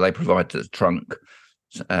them as well. They provide the trunk.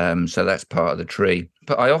 So that's part of the tree.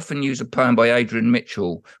 But I often use a poem by Adrian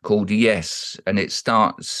Mitchell called Yes, and it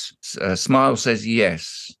starts, a smile says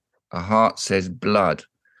yes, a heart says blood.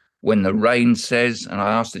 When the rain says, and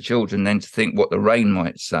I ask the children then to think what the rain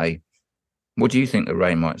might say. What do you think the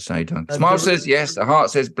rain might say, Doug? Smile says yes, a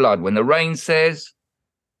heart says blood. When the rain says,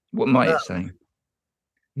 what might it say?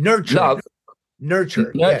 Nurture. Love.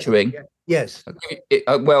 Nurture. Nurturing. Yes.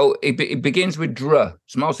 It begins with dr.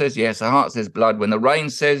 Smile says yes, a heart says blood. When the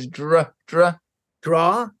rain says dr.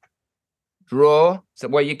 Draw. So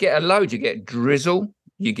where you get a load, you get drizzle.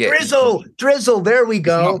 You get drizzle. There we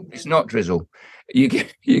go. It's not drizzle. You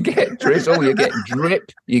get drizzle, you get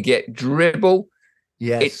drip, you get dribble.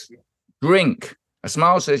 Yes. It's drink. A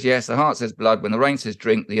smile says yes, a heart says blood. When the rain says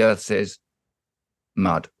drink, the earth says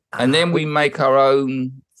mud. And then we make our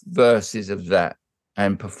own verses of that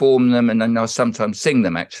and perform them, and then I'll sometimes sing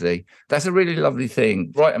them, actually. That's a really lovely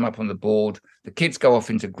thing. Write them up on the board. The kids go off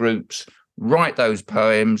into groups, write those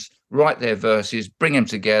poems, write their verses, bring them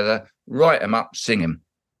together, write them up, sing them.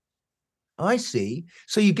 I see.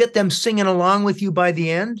 So you get them singing along with you by the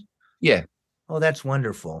end? Yeah. Oh, that's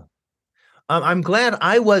wonderful. I'm glad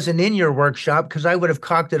I wasn't in your workshop because I would have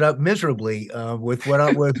cocked it up miserably with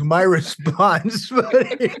my response. So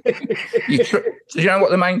you know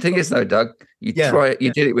what the main thing is, though, Doug? You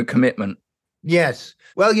did it with commitment. Yes.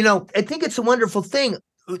 Well, I think it's a wonderful thing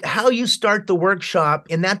how you start the workshop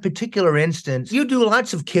in that particular instance. You do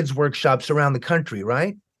lots of kids' workshops around the country,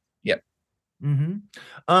 right? Yep.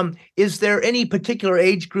 Mm-hmm. Is there any particular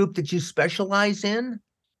age group that you specialize in?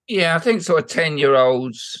 Yeah, I think sort of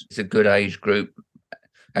 10-year-olds is a good age group.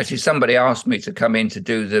 Actually, somebody asked me to come in to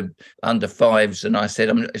do the under fives, and I said,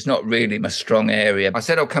 it's not really my strong area. I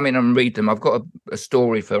said, I'll come in and read them. I've got a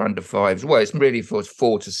story for under fives. Well, it's really for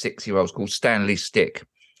 4 to 6-year-olds called Stanley Stick.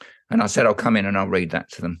 And I said, I'll come in and I'll read that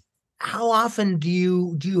to them. How often do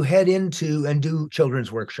you head into and do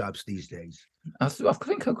children's workshops these days? I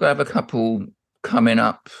think I'll have a couple coming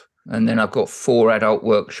up, and then I've got 4 adult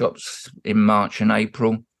workshops in March and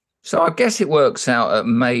April. So I guess it works out at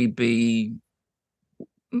maybe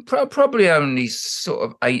probably only sort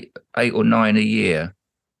of 8 or 9 a year.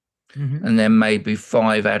 Mm-hmm. And then maybe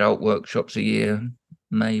 5 adult workshops a year,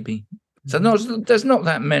 maybe. So there's not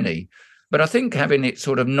that many. But I think having it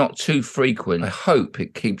sort of not too frequent, I hope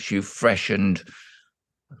it keeps you fresh and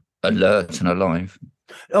alert and alive.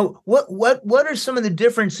 Oh, what are some of the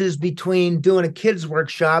differences between doing a kids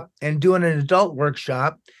workshop and doing an adult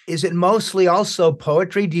workshop? Is it mostly also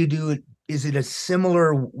poetry? Is it a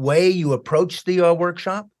similar way you approach the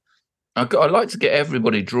workshop? I like to get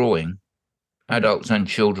everybody drawing, adults and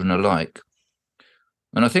children alike.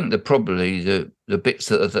 And I think that probably the bits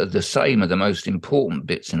that are the same are the most important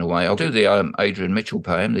bits in a way. I'll do the Adrian Mitchell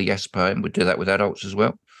poem, the Yes poem. We'll do that with adults as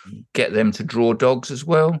well. Get them to draw dogs as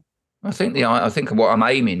well. I think what I'm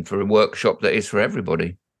aiming for a workshop that is for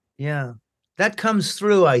everybody. Yeah, that comes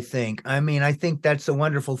through, I think. I mean, I think that's a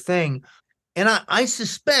wonderful thing. And I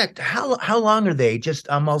suspect, how long are they?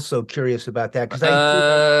 I'm also curious about that.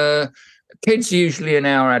 Because kids usually an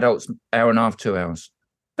hour, adults hour and a half, 2 hours.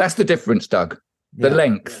 That's the difference, Doug. The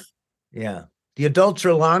length. Yeah. The adults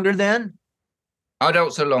are longer then?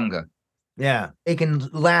 Adults are longer. Yeah. They can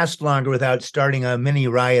last longer without starting a mini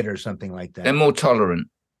riot or something like that. They're more tolerant.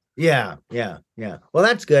 Yeah. Well,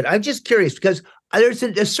 that's good. I'm just curious because there's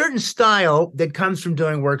a certain style that comes from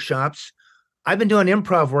doing workshops. I've been doing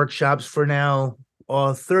improv workshops for now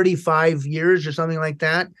 35 years or something like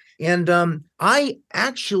that. And I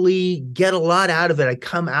actually get a lot out of it. I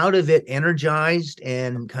come out of it energized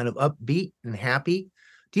and kind of upbeat and happy.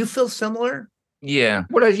 Do you feel similar? Yeah.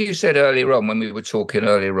 Well, as you said earlier on, when we were talking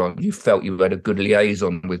earlier on, you felt you had a good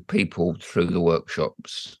liaison with people through the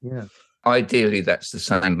workshops. Yeah. Ideally, that's the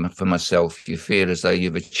same for myself. You feel as though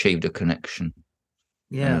you've achieved a connection.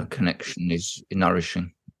 Yeah. Connection is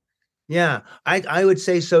nourishing. Yeah, I would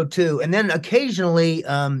say so too. And then occasionally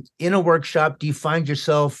in a workshop, do you find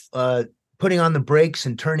yourself putting on the brakes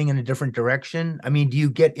and turning in a different direction? I mean, do you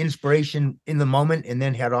get inspiration in the moment and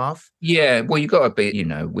then head off? Yeah, well, you got to be,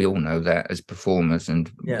 we all know that as performers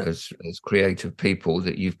and as creative people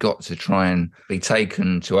that you've got to try and be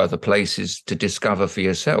taken to other places to discover for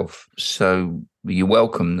yourself. So you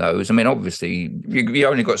welcome those. I mean, obviously, you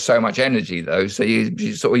only got so much energy, though. So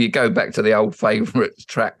you go back to the old favourite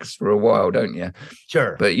tracks for a while, don't you?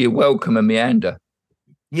 Sure. But you welcome a meander.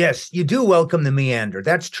 Yes, you do welcome the meander.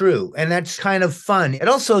 That's true. And that's kind of fun. It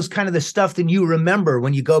also is kind of the stuff that you remember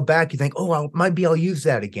when you go back. You think, maybe I'll use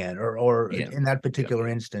that again or in that particular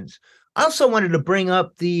instance. I also wanted to bring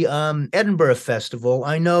up the Edinburgh Festival.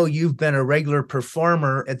 I know you've been a regular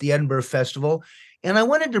performer at the Edinburgh Festival. And I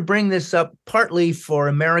wanted to bring this up partly for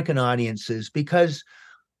American audiences because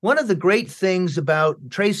one of the great things about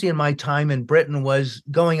Tracy and my time in Britain was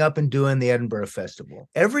going up and doing the Edinburgh Festival.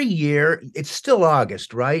 Every year, it's still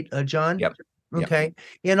August, right, John? Yep. Okay.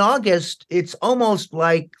 In August, it's almost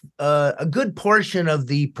like a good portion of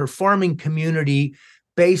the performing community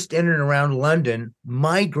based in and around London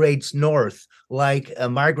migrates north like a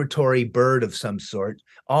migratory bird of some sort.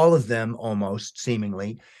 All of them almost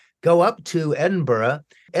seemingly go up to Edinburgh.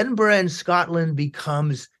 Edinburgh in Scotland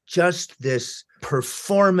becomes just this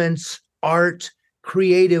performance, art,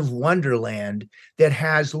 creative wonderland that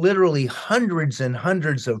has literally hundreds and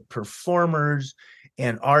hundreds of performers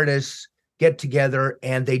and artists get together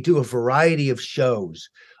and they do a variety of shows.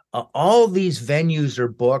 All these venues are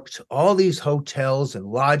booked, all these hotels and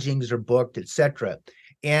lodgings are booked, etc.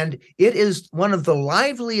 And it is one of the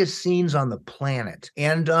liveliest scenes on the planet.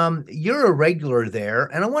 And you're a regular there.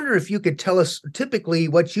 And I wonder if you could tell us typically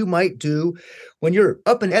what you might do when you're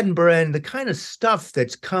up in Edinburgh and the kind of stuff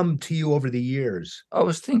that's come to you over the years? I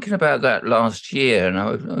was thinking about that last year, and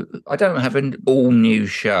I don't have an all-new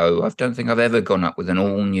show. I don't think I've ever gone up with an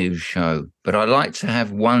all-new show, but I like to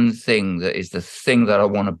have one thing that is the thing that I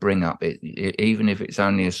want to bring up, even if it's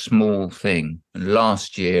only a small thing. And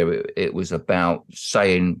last year, it was about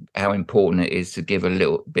saying how important it is to give a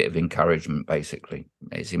little bit of encouragement, basically.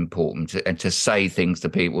 It's important to say things to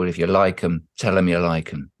people. If you like them, tell them you like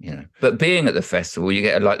them, you know. But being at the festival, you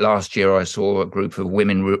get, like last year, I saw a group of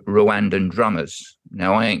women Rwandan drummers.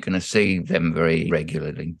 Now, I ain't going to see them very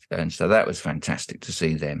regularly. And so that was fantastic to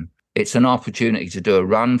see them. It's an opportunity to do a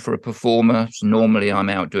run for a performer. So normally, I'm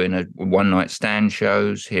out doing a one-night stand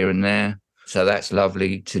shows here and there. So that's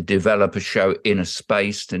lovely to develop a show in a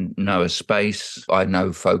space, to know a space. I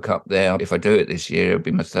know folk up there. If I do it this year, it'll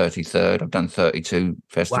be my 33rd. I've done 32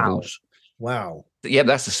 festivals. Wow. Yeah,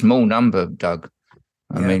 that's a small number, Doug.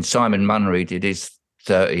 I mean, Simon Munnery did his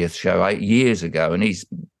 30th show 8 years ago, and he's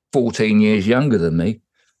 14 years younger than me.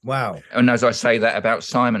 Wow. And as I say that about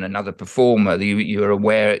Simon, another performer, you're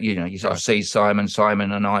aware, you know, you sort of see Simon.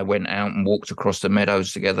 Simon and I went out and walked across the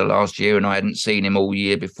meadows together last year, and I hadn't seen him all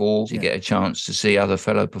year before. You get a chance to see other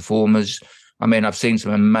fellow performers. I mean, I've seen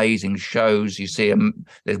some amazing shows. You see,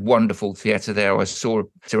 there's wonderful theatre there. I saw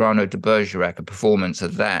Cyrano de Bergerac, a performance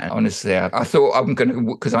of that. Honestly, I thought I'm going to,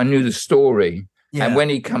 because I knew the story. Yeah. And when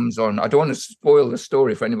he comes on, I don't want to spoil the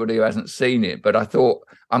story for anybody who hasn't seen it, but I thought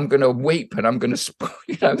I'm going to weep and I'm going to,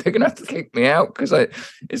 you know, they're going to have to kick me out because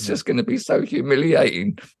it's just going to be so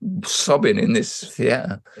humiliating, sobbing in this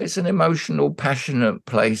theatre. It's an emotional, passionate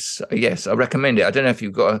place. Yes, I recommend it. I don't know if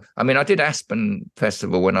you've got, I did Aspen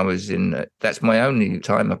Festival when I was in, that's my only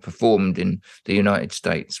time I performed in the United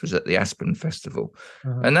States, was at the Aspen Festival.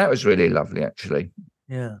 And that was really lovely, actually.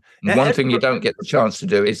 Yeah. One thing you don't get the chance to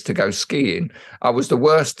do is to go skiing. I was the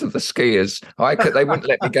worst of the skiers. They wouldn't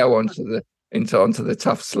let me go onto the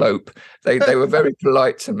tough slope. They were very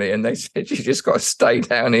polite to me, and they said, you just got to stay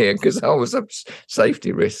down here, because I was a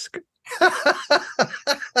safety risk.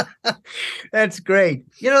 That's great.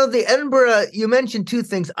 You know, the Edinburgh, you mentioned two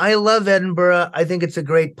things. I love Edinburgh. I think it's a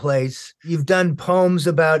great place. You've done poems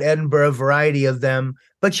about Edinburgh, a variety of them,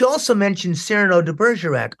 but you also mentioned Cyrano de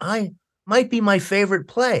Bergerac. Might be my favorite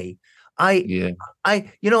play. I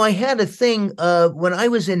had a thing when I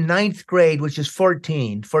was in 9th grade, which is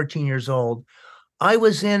 14 years old. I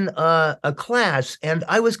was in a class, and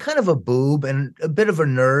I was kind of a boob and a bit of a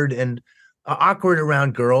nerd and awkward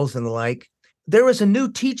around girls and the like. There was a new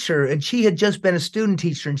teacher, and she had just been a student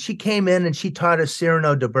teacher, and she came in and she taught us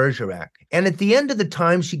Cyrano de Bergerac. And at the end of the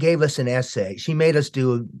time, she gave us an essay. She made us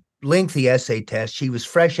do a lengthy essay test. She was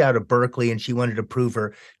fresh out of Berkeley, and she wanted to prove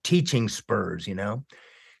her teaching spurs, you know.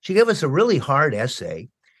 She gave us a really hard essay,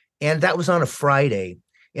 and that was on a Friday.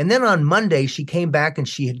 And then on Monday, she came back and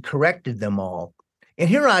she had corrected them all. And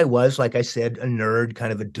here I was, like I said, a nerd,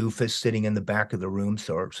 kind of a doofus sitting in the back of the room,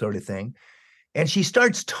 sort of thing. And she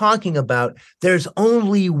starts talking about there's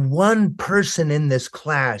only one person in this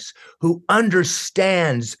class who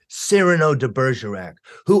understands Cyrano de Bergerac,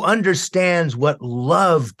 who understands what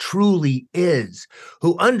love truly is,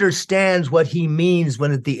 who understands what he means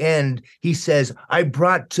when at the end he says, I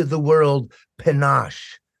brought to the world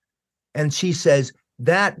panache. And she says,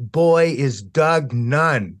 that boy is Doug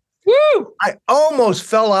Nunn. Woo! I almost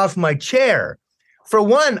fell off my chair. For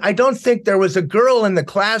one, I don't think there was a girl in the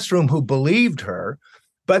classroom who believed her,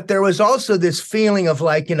 but there was also this feeling of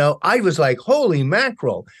like, you know, I was like, holy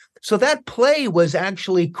mackerel. So that play was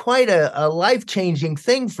actually quite a life-changing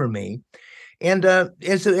thing for me. And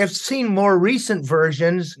as I've seen more recent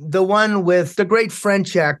versions, the one with the great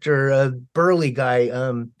French actor, burly guy,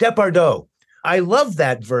 Depardieu. I love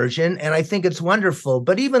that version, and I think it's wonderful.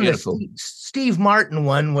 But even Beautiful. The Steve Martin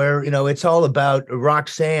one, where, you know, it's all about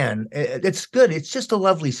Roxanne, it's good. It's just a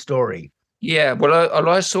lovely story. Yeah, well,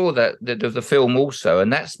 I saw the film also,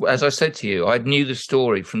 and that's, as I said to you, I knew the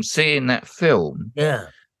story from seeing that film. Yeah.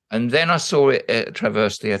 And then I saw it at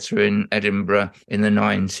Traverse Theatre in Edinburgh in the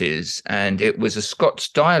 90s, and it was a Scots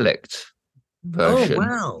dialect version.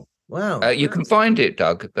 Oh, wow. You can find it,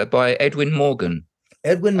 Doug, by Edwin Morgan.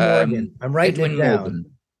 Edwin Morgan. I'm writing it down. Morgan.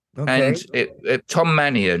 Okay. And Tom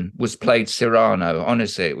Mannion played Cyrano.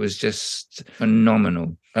 Honestly, it was just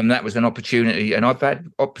phenomenal. And that was an opportunity. And I've had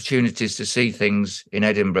opportunities to see things in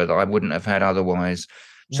Edinburgh that I wouldn't have had otherwise.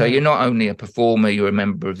 So you're not only a performer, you're a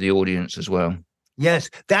member of the audience as well.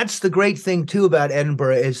 Yes, that's the great thing too about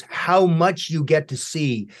Edinburgh is how much you get to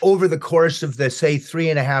see over the course of the, say,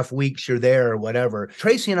 3.5 weeks you're there or whatever.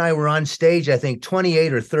 Tracy and I were on stage, I think,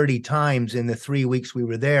 28 or 30 times in the 3 weeks we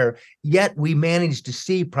were there, yet we managed to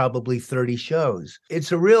see probably 30 shows.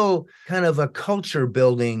 It's a real kind of a culture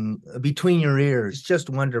building between your ears. It's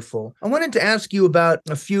just wonderful. I wanted to ask you about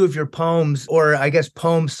a few of your poems, or I guess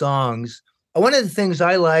poem songs. One of the things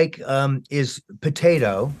I like is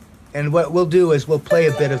Potato. And what we'll do is we'll play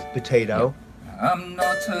a bit of Potato. I'm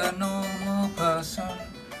not a normal person,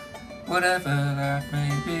 whatever that may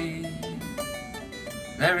be.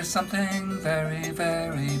 There is something very,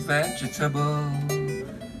 very vegetable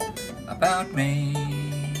about me.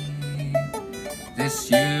 This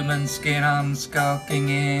human skin I'm skulking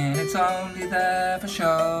in, it's only there for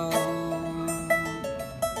show.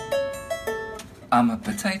 I'm a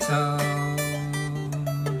potato.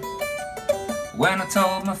 When I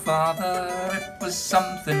told my father it was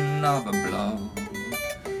something of a blow,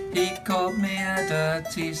 he called me a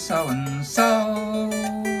dirty so-and-so.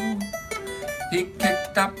 He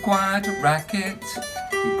kicked up quite a racket,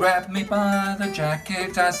 he grabbed me by the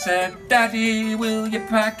jacket. I said, Daddy, will you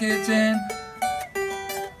pack it in?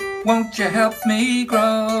 Won't you help me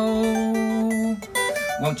grow?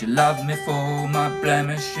 Won't you love me for my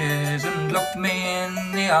blemishes and look me in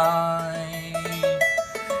the eye?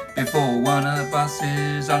 Before one of us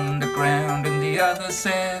is underground and the other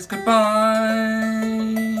says goodbye.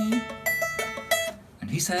 And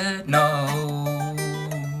he said, no,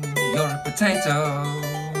 you're a potato.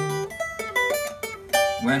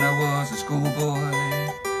 When I was a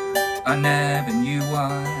schoolboy, I never knew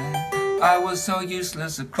why I was so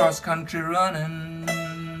useless at cross-country running.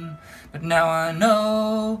 But now I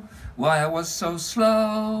know why I was so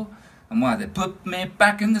slow and why they put me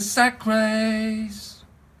back in the sack race.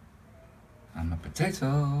 I'm a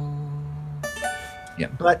potato. Yeah.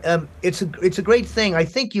 But it's a great thing. I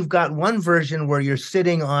think you've got one version where you're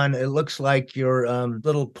sitting on, it looks like your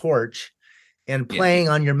little porch and playing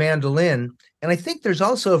on your mandolin. And I think there's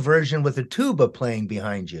also a version with a tuba playing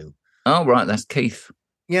behind you. Oh, right. That's Keith.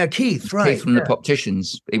 Yeah, Keith, right. Keith from the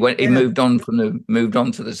Popticians. He moved on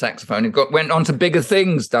to the saxophone and went on to bigger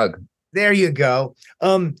things, Doug. There you go.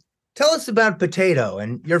 Tell us about Potato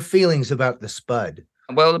and your feelings about the spud.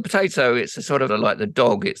 Well, the potato, it's a sort of like the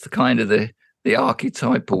dog. It's the kind of the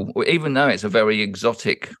archetypal, even though it's a very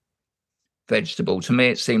exotic vegetable. To me,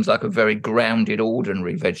 it seems like a very grounded,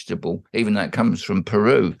 ordinary vegetable, even though it comes from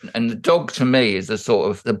Peru. And the dog, to me, is the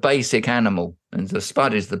sort of the basic animal. And the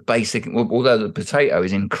spud is the basic, although the potato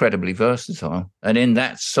is incredibly versatile. And in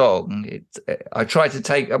that song, I tried to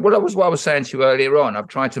take, what I was saying to you earlier on, I've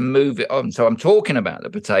tried to move it on. So I'm talking about the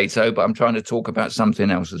potato, but I'm trying to talk about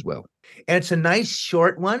something else as well. And it's a nice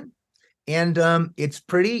short one, and it's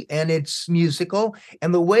pretty, and it's musical,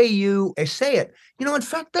 and the way you say it, in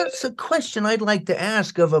fact, that's a question I'd like to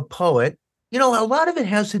ask of a poet. A lot of it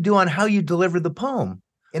has to do on how you deliver the poem.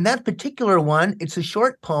 In that particular one, it's a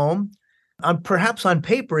short poem. Perhaps on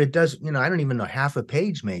paper, it does, I don't even know, half a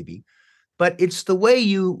page maybe, but it's the way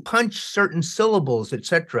you punch certain syllables,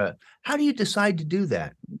 etc. How do you decide to do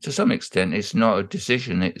that? To some extent, it's not a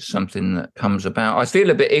decision. It's something that comes about. I feel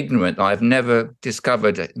a bit ignorant. I've never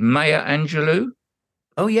discovered Maya Angelou.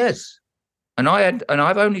 Oh, yes. And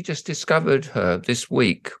I've only just discovered her this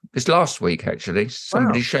last week, actually.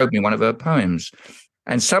 Somebody showed me one of her poems.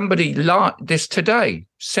 And somebody this today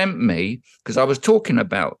sent me, because I was talking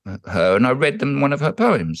about her and I read them one of her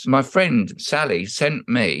poems. My friend Sally sent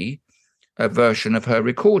me a version of her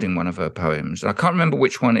recording one of her poems. I can't remember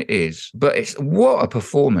which one it is, but what a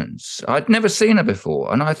performance. I'd never seen her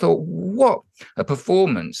before. And I thought, what a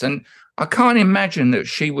performance. And I can't imagine that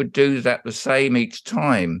she would do that the same each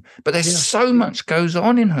time. But there's so much goes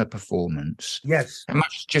on in her performance. Yes. How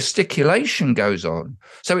much gesticulation goes on.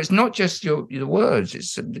 So it's not just your words.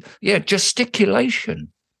 It's,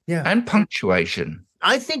 gesticulation and punctuation.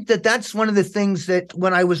 I think that's one of the things that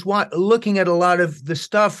when I was looking at a lot of the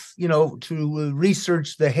stuff, to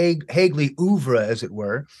research the Hegley oeuvre, as it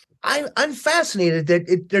were, I'm fascinated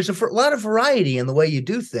that there's a lot of variety in the way you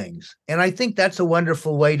do things. And I think that's a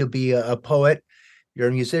wonderful way to be a poet. You're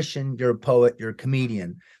a musician, you're a poet, you're a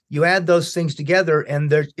comedian. You add those things together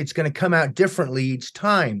and it's going to come out differently each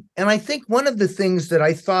time. And I think one of the things that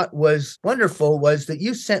I thought was wonderful was that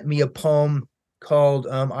you sent me a poem called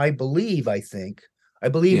I Believe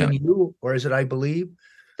in You, or is it I Believe?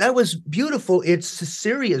 That was beautiful. It's a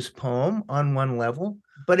serious poem on one level,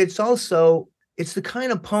 but it's the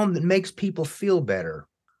kind of poem that makes people feel better.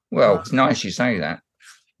 Well, it's nice you say that.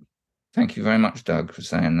 Thank you very much, Doug, for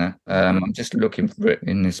saying that. I'm just looking for it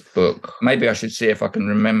in this book. Maybe I should see if I can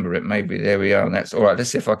remember it. Maybe there we are. That's all right. Let's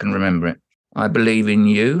see if I can remember it. I believe in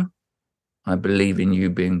you. I believe in you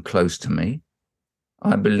being close to me.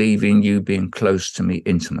 I believe in you being close to me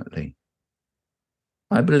intimately.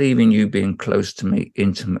 I believe in you being close to me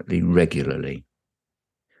intimately, regularly.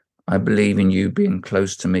 I believe in you being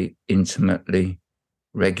close to me intimately,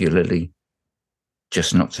 regularly,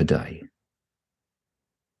 just not today.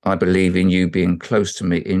 I believe in you being close to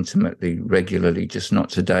me intimately, regularly, just not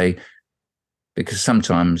today, because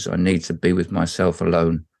sometimes I need to be with myself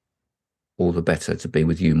alone, all the better to be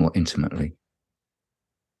with you more intimately.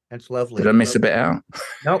 That's lovely. Did I miss a bit out?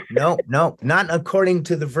 No, not according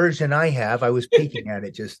to the version I have. I was peeking at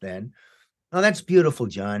it just then. Oh, that's beautiful,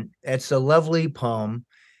 John. It's a lovely poem.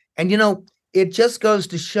 And, it just goes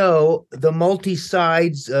to show the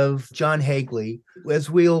multi-sides of John Hegley. As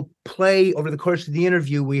we'll play over the course of the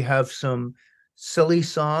interview, we have some silly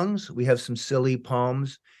songs, we have some silly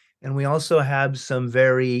poems, and we also have some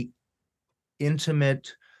very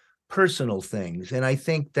intimate, personal things. And I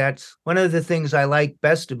think that's one of the things I like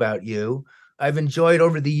best about you. I've enjoyed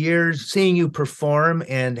over the years seeing you perform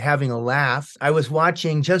and having a laugh. I was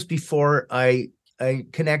watching just before I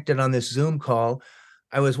connected on this Zoom call,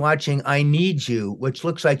 I was watching I Need You, which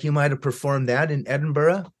looks like you might have performed that in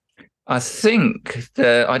Edinburgh. I think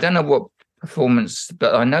I don't know what performance,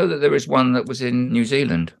 but I know that there is one that was in New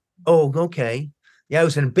Zealand. Oh, okay. Yeah, it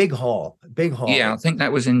was in a big hall. Yeah, I think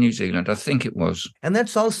that was in New Zealand. I think it was. And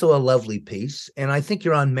that's also a lovely piece. And I think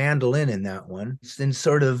you're on mandolin in that one. It's in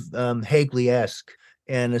sort of Hegley-esque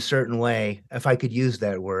in a certain way, if I could use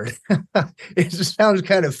that word. It just sounds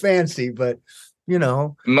kind of fancy, but it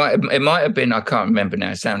might have been, I can't remember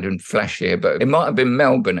now, sounding flashier, but it might have been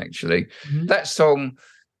Melbourne, actually. Mm-hmm. That song,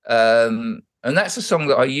 and that's a song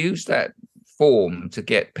that I use that form to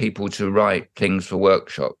get people to write things for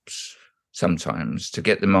workshops sometimes, to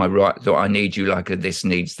get them, I need you like a this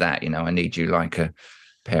needs that, I need you like a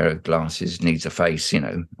pair of glasses needs a face,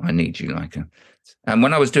 I need you like a... And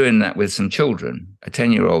when I was doing that with some children, a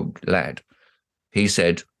 10-year-old lad, he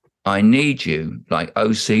said, I need you like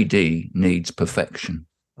OCD needs perfection.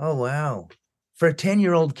 Oh, wow. For a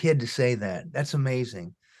 10-year-old kid to say that, that's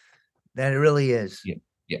amazing. That it really is.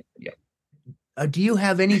 Yeah. Do you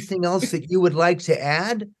have anything else that you would like to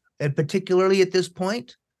add, particularly at this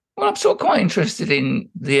point? Well, I'm sort of quite interested in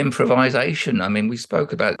the improvisation. I mean, we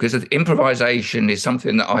spoke about, because improvisation is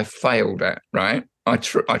something that I failed at, right? I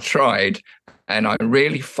tried and I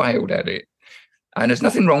really failed at it. And there's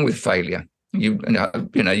nothing wrong with failure.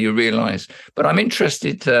 You realize, but I'm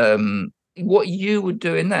interested what you would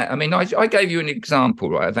do in that. I mean, I gave you an example,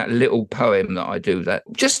 right? That little poem that I do, that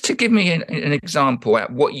just to give me an example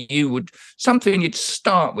at what you would, something you'd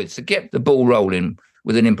start with to get the ball rolling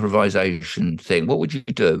with an improvisation thing. What would you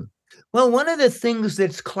do? Well, one of the things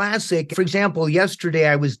that's classic, for example, yesterday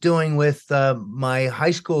I was doing with my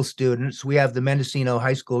high school students, we have the Mendocino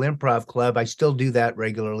High School Improv Club. I still do that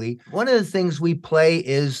regularly. One of the things we play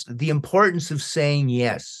is the importance of saying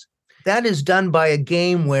yes. That is done by a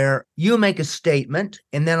game where you make a statement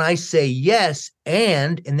and then I say yes,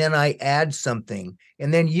 and then I add something.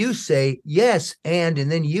 And then you say yes, and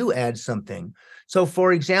then you add something. So,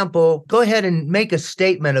 for example, go ahead and make a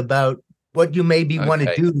statement about what you maybe want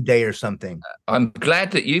to do today or something. I'm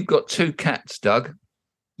glad that you've got 2 cats, Doug.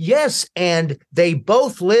 Yes, and they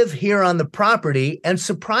both live here on the property, and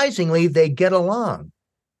surprisingly, they get along.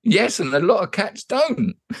 Yes, and a lot of cats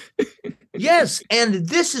don't. Yes, and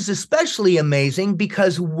this is especially amazing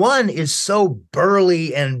because one is so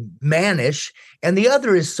burly and mannish, and the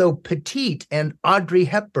other is so petite and Audrey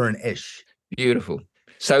Hepburn-ish. Beautiful.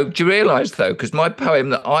 So do you realise, though, because my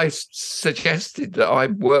poem that I suggested that I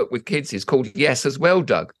work with kids is called Yes as well,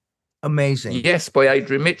 Doug. Amazing. Yes, by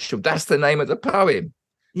Adrian Mitchell. That's the name of the poem.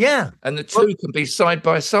 Yeah. And the two can be side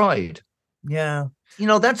by side. Yeah.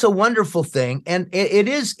 That's a wonderful thing. And it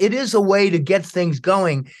is a way to get things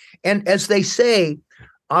going. And as they say,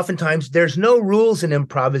 oftentimes there's no rules in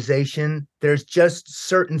improvisation. There's just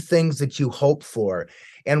certain things that you hope for.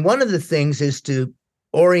 And one of the things is to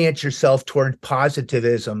orient yourself toward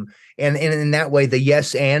positivism. And in that way, the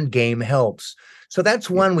yes and game helps. So that's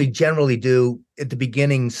one we generally do at the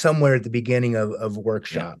beginning, somewhere at the beginning of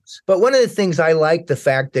workshops. Yeah. But one of the things I like the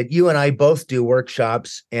fact that you and I both do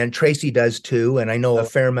workshops, and Tracy does too, and I know a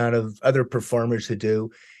fair amount of other performers who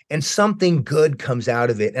do, and something good comes out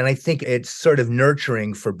of it. And I think it's sort of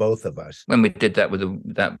nurturing for both of us. When we did that with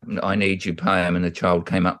that I Need You poem and the child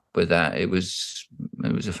came up with that, it was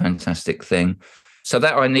a fantastic thing. So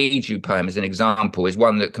that I Need You poem, as an example, is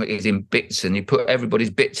one that is in bits, and you put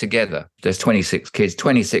everybody's bit together. There's 26 kids,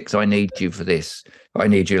 26, I need you for this. I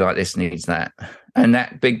need you like this needs that. And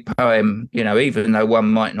that big poem, you know, even though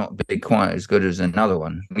one might not be quite as good as another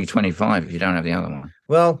one, be 25 if you don't have the other one.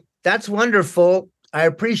 Well, that's wonderful. I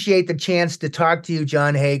appreciate the chance to talk to you,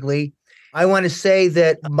 John Hegley. I want to say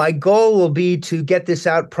that my goal will be to get this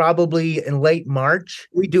out probably in late March.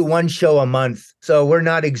 We do one show a month, so we're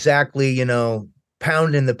not exactly, you know,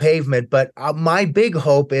 pounding the pavement, but my big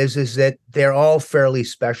hope is that they're all fairly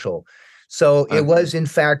special. So it was, in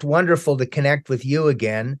fact, wonderful to connect with you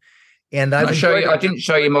again. And I didn't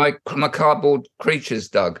show you my cardboard creatures,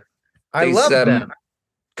 Doug. I love them.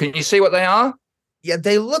 Can you see what they are? Yeah,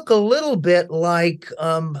 they look a little bit like,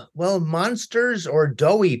 monsters or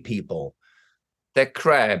doughy people. They're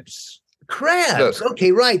crabs. Crabs. Look.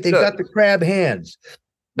 Okay, right. They've got the crab hands.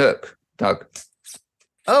 Look, Doug.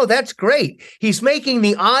 Oh, that's great. He's making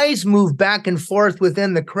the eyes move back and forth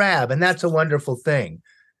within the crab, and that's a wonderful thing.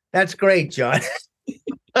 That's great, John.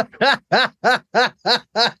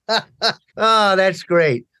 Oh, that's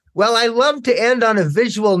great. Well, I love to end on a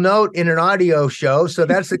visual note in an audio show, so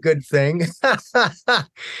that's a good thing.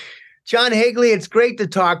 John Hegley, it's great to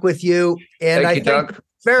talk with you. And Thank you, Doug.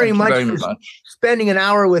 Very much for spending an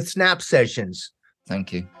hour with Snap Sessions.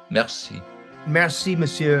 Thank you. Merci. Merci,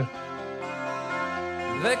 monsieur.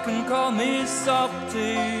 They can call me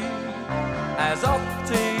softy, as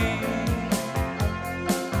ofty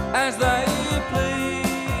as they please,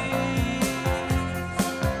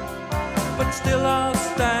 but still I'll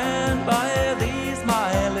stand by these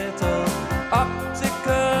my little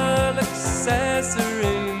optical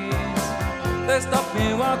accessories. They stop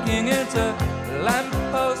me walking into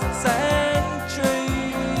lampposts and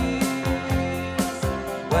trees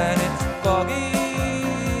when it's foggy.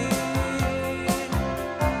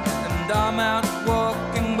 I'm out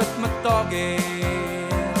walking with my doggy.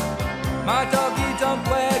 My doggy don't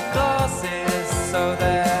wear glasses, so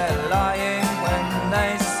they're lying when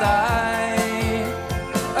they sigh.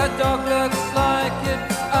 A dog looks like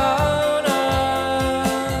its owner.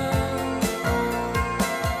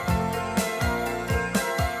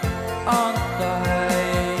 Aren't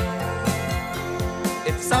they?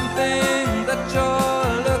 If something that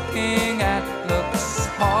you're looking at looks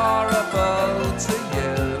horrible to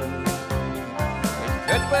you,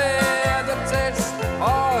 could be that it's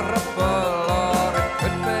horrible, or it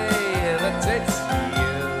could be that it's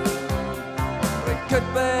you. Or it could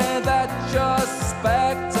be that your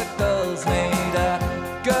spectacles need a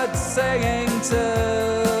good saying to.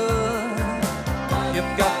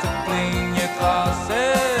 You've got to clean your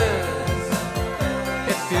glasses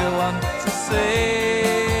if you want to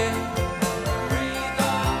see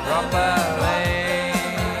properly.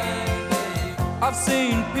 I've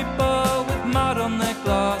seen people with mud on their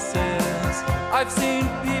glasses. I've seen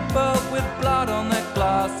people with blood on their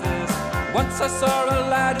glasses. Once I saw a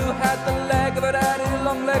lad who had the leg of a daddy,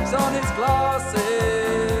 long legs on his glasses.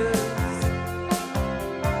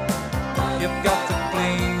 You've got to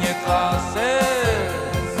clean your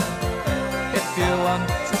glasses if you want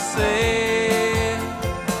to see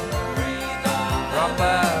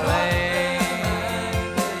properly.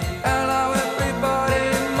 Hello everybody,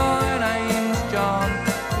 my name's John.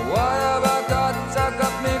 What have I got? I've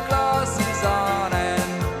got me glasses on,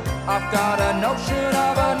 and I've got a notion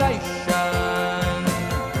of a nation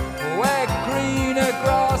where greener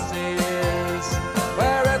grass is,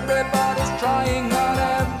 where everybody's trying on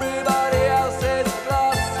everybody else's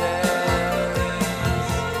glasses,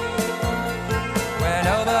 where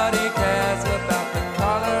nobody cares about the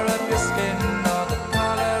color of your skin or the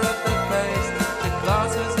color of the place that your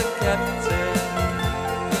glasses are kept in.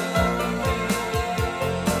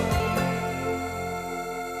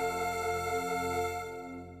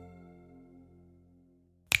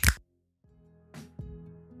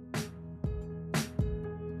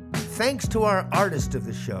 Thanks to our artist of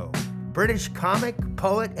the show, British comic,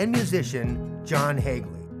 poet, and musician, John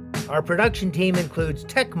Hegley. Our production team includes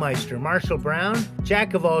Techmeister Marshall Brown,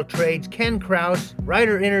 Jack of all trades Ken Krause,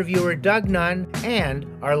 writer-interviewer Doug Nunn, and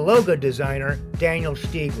our logo designer, Daniel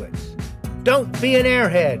Stieglitz. Don't be an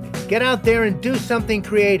airhead. Get out there and do something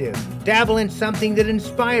creative. Dabble in something that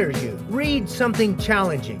inspires you. Read something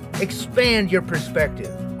challenging. Expand your perspective.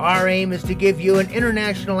 Our aim is to give you an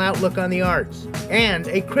international outlook on the arts and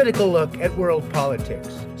a critical look at world politics.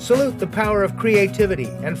 Salute the power of creativity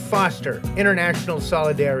and foster international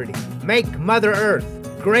solidarity. Make Mother Earth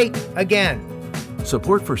great again.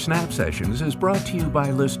 Support for Snap Sessions is brought to you by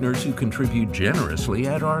listeners who contribute generously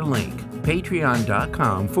at our link,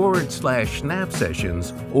 patreon.com/Snap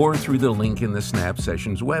Sessions, or through the link in the Snap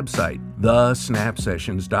Sessions website,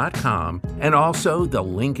 thesnapsessions.com, and also the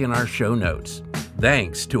link in our show notes.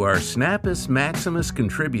 Thanks to our Snappus Maximus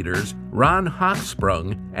contributors, Ron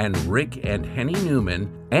Hochsprung and Rick and Henny Newman,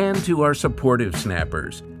 and to our supportive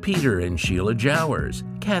snappers, Peter and Sheila Jowers,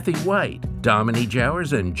 Kathy White, Dominique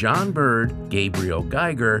Jowers and John Bird, Gabriel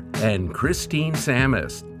Geiger, and Christine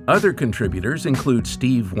Sammis. Other contributors include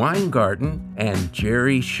Steve Weingarten and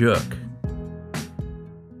Jerry Shook.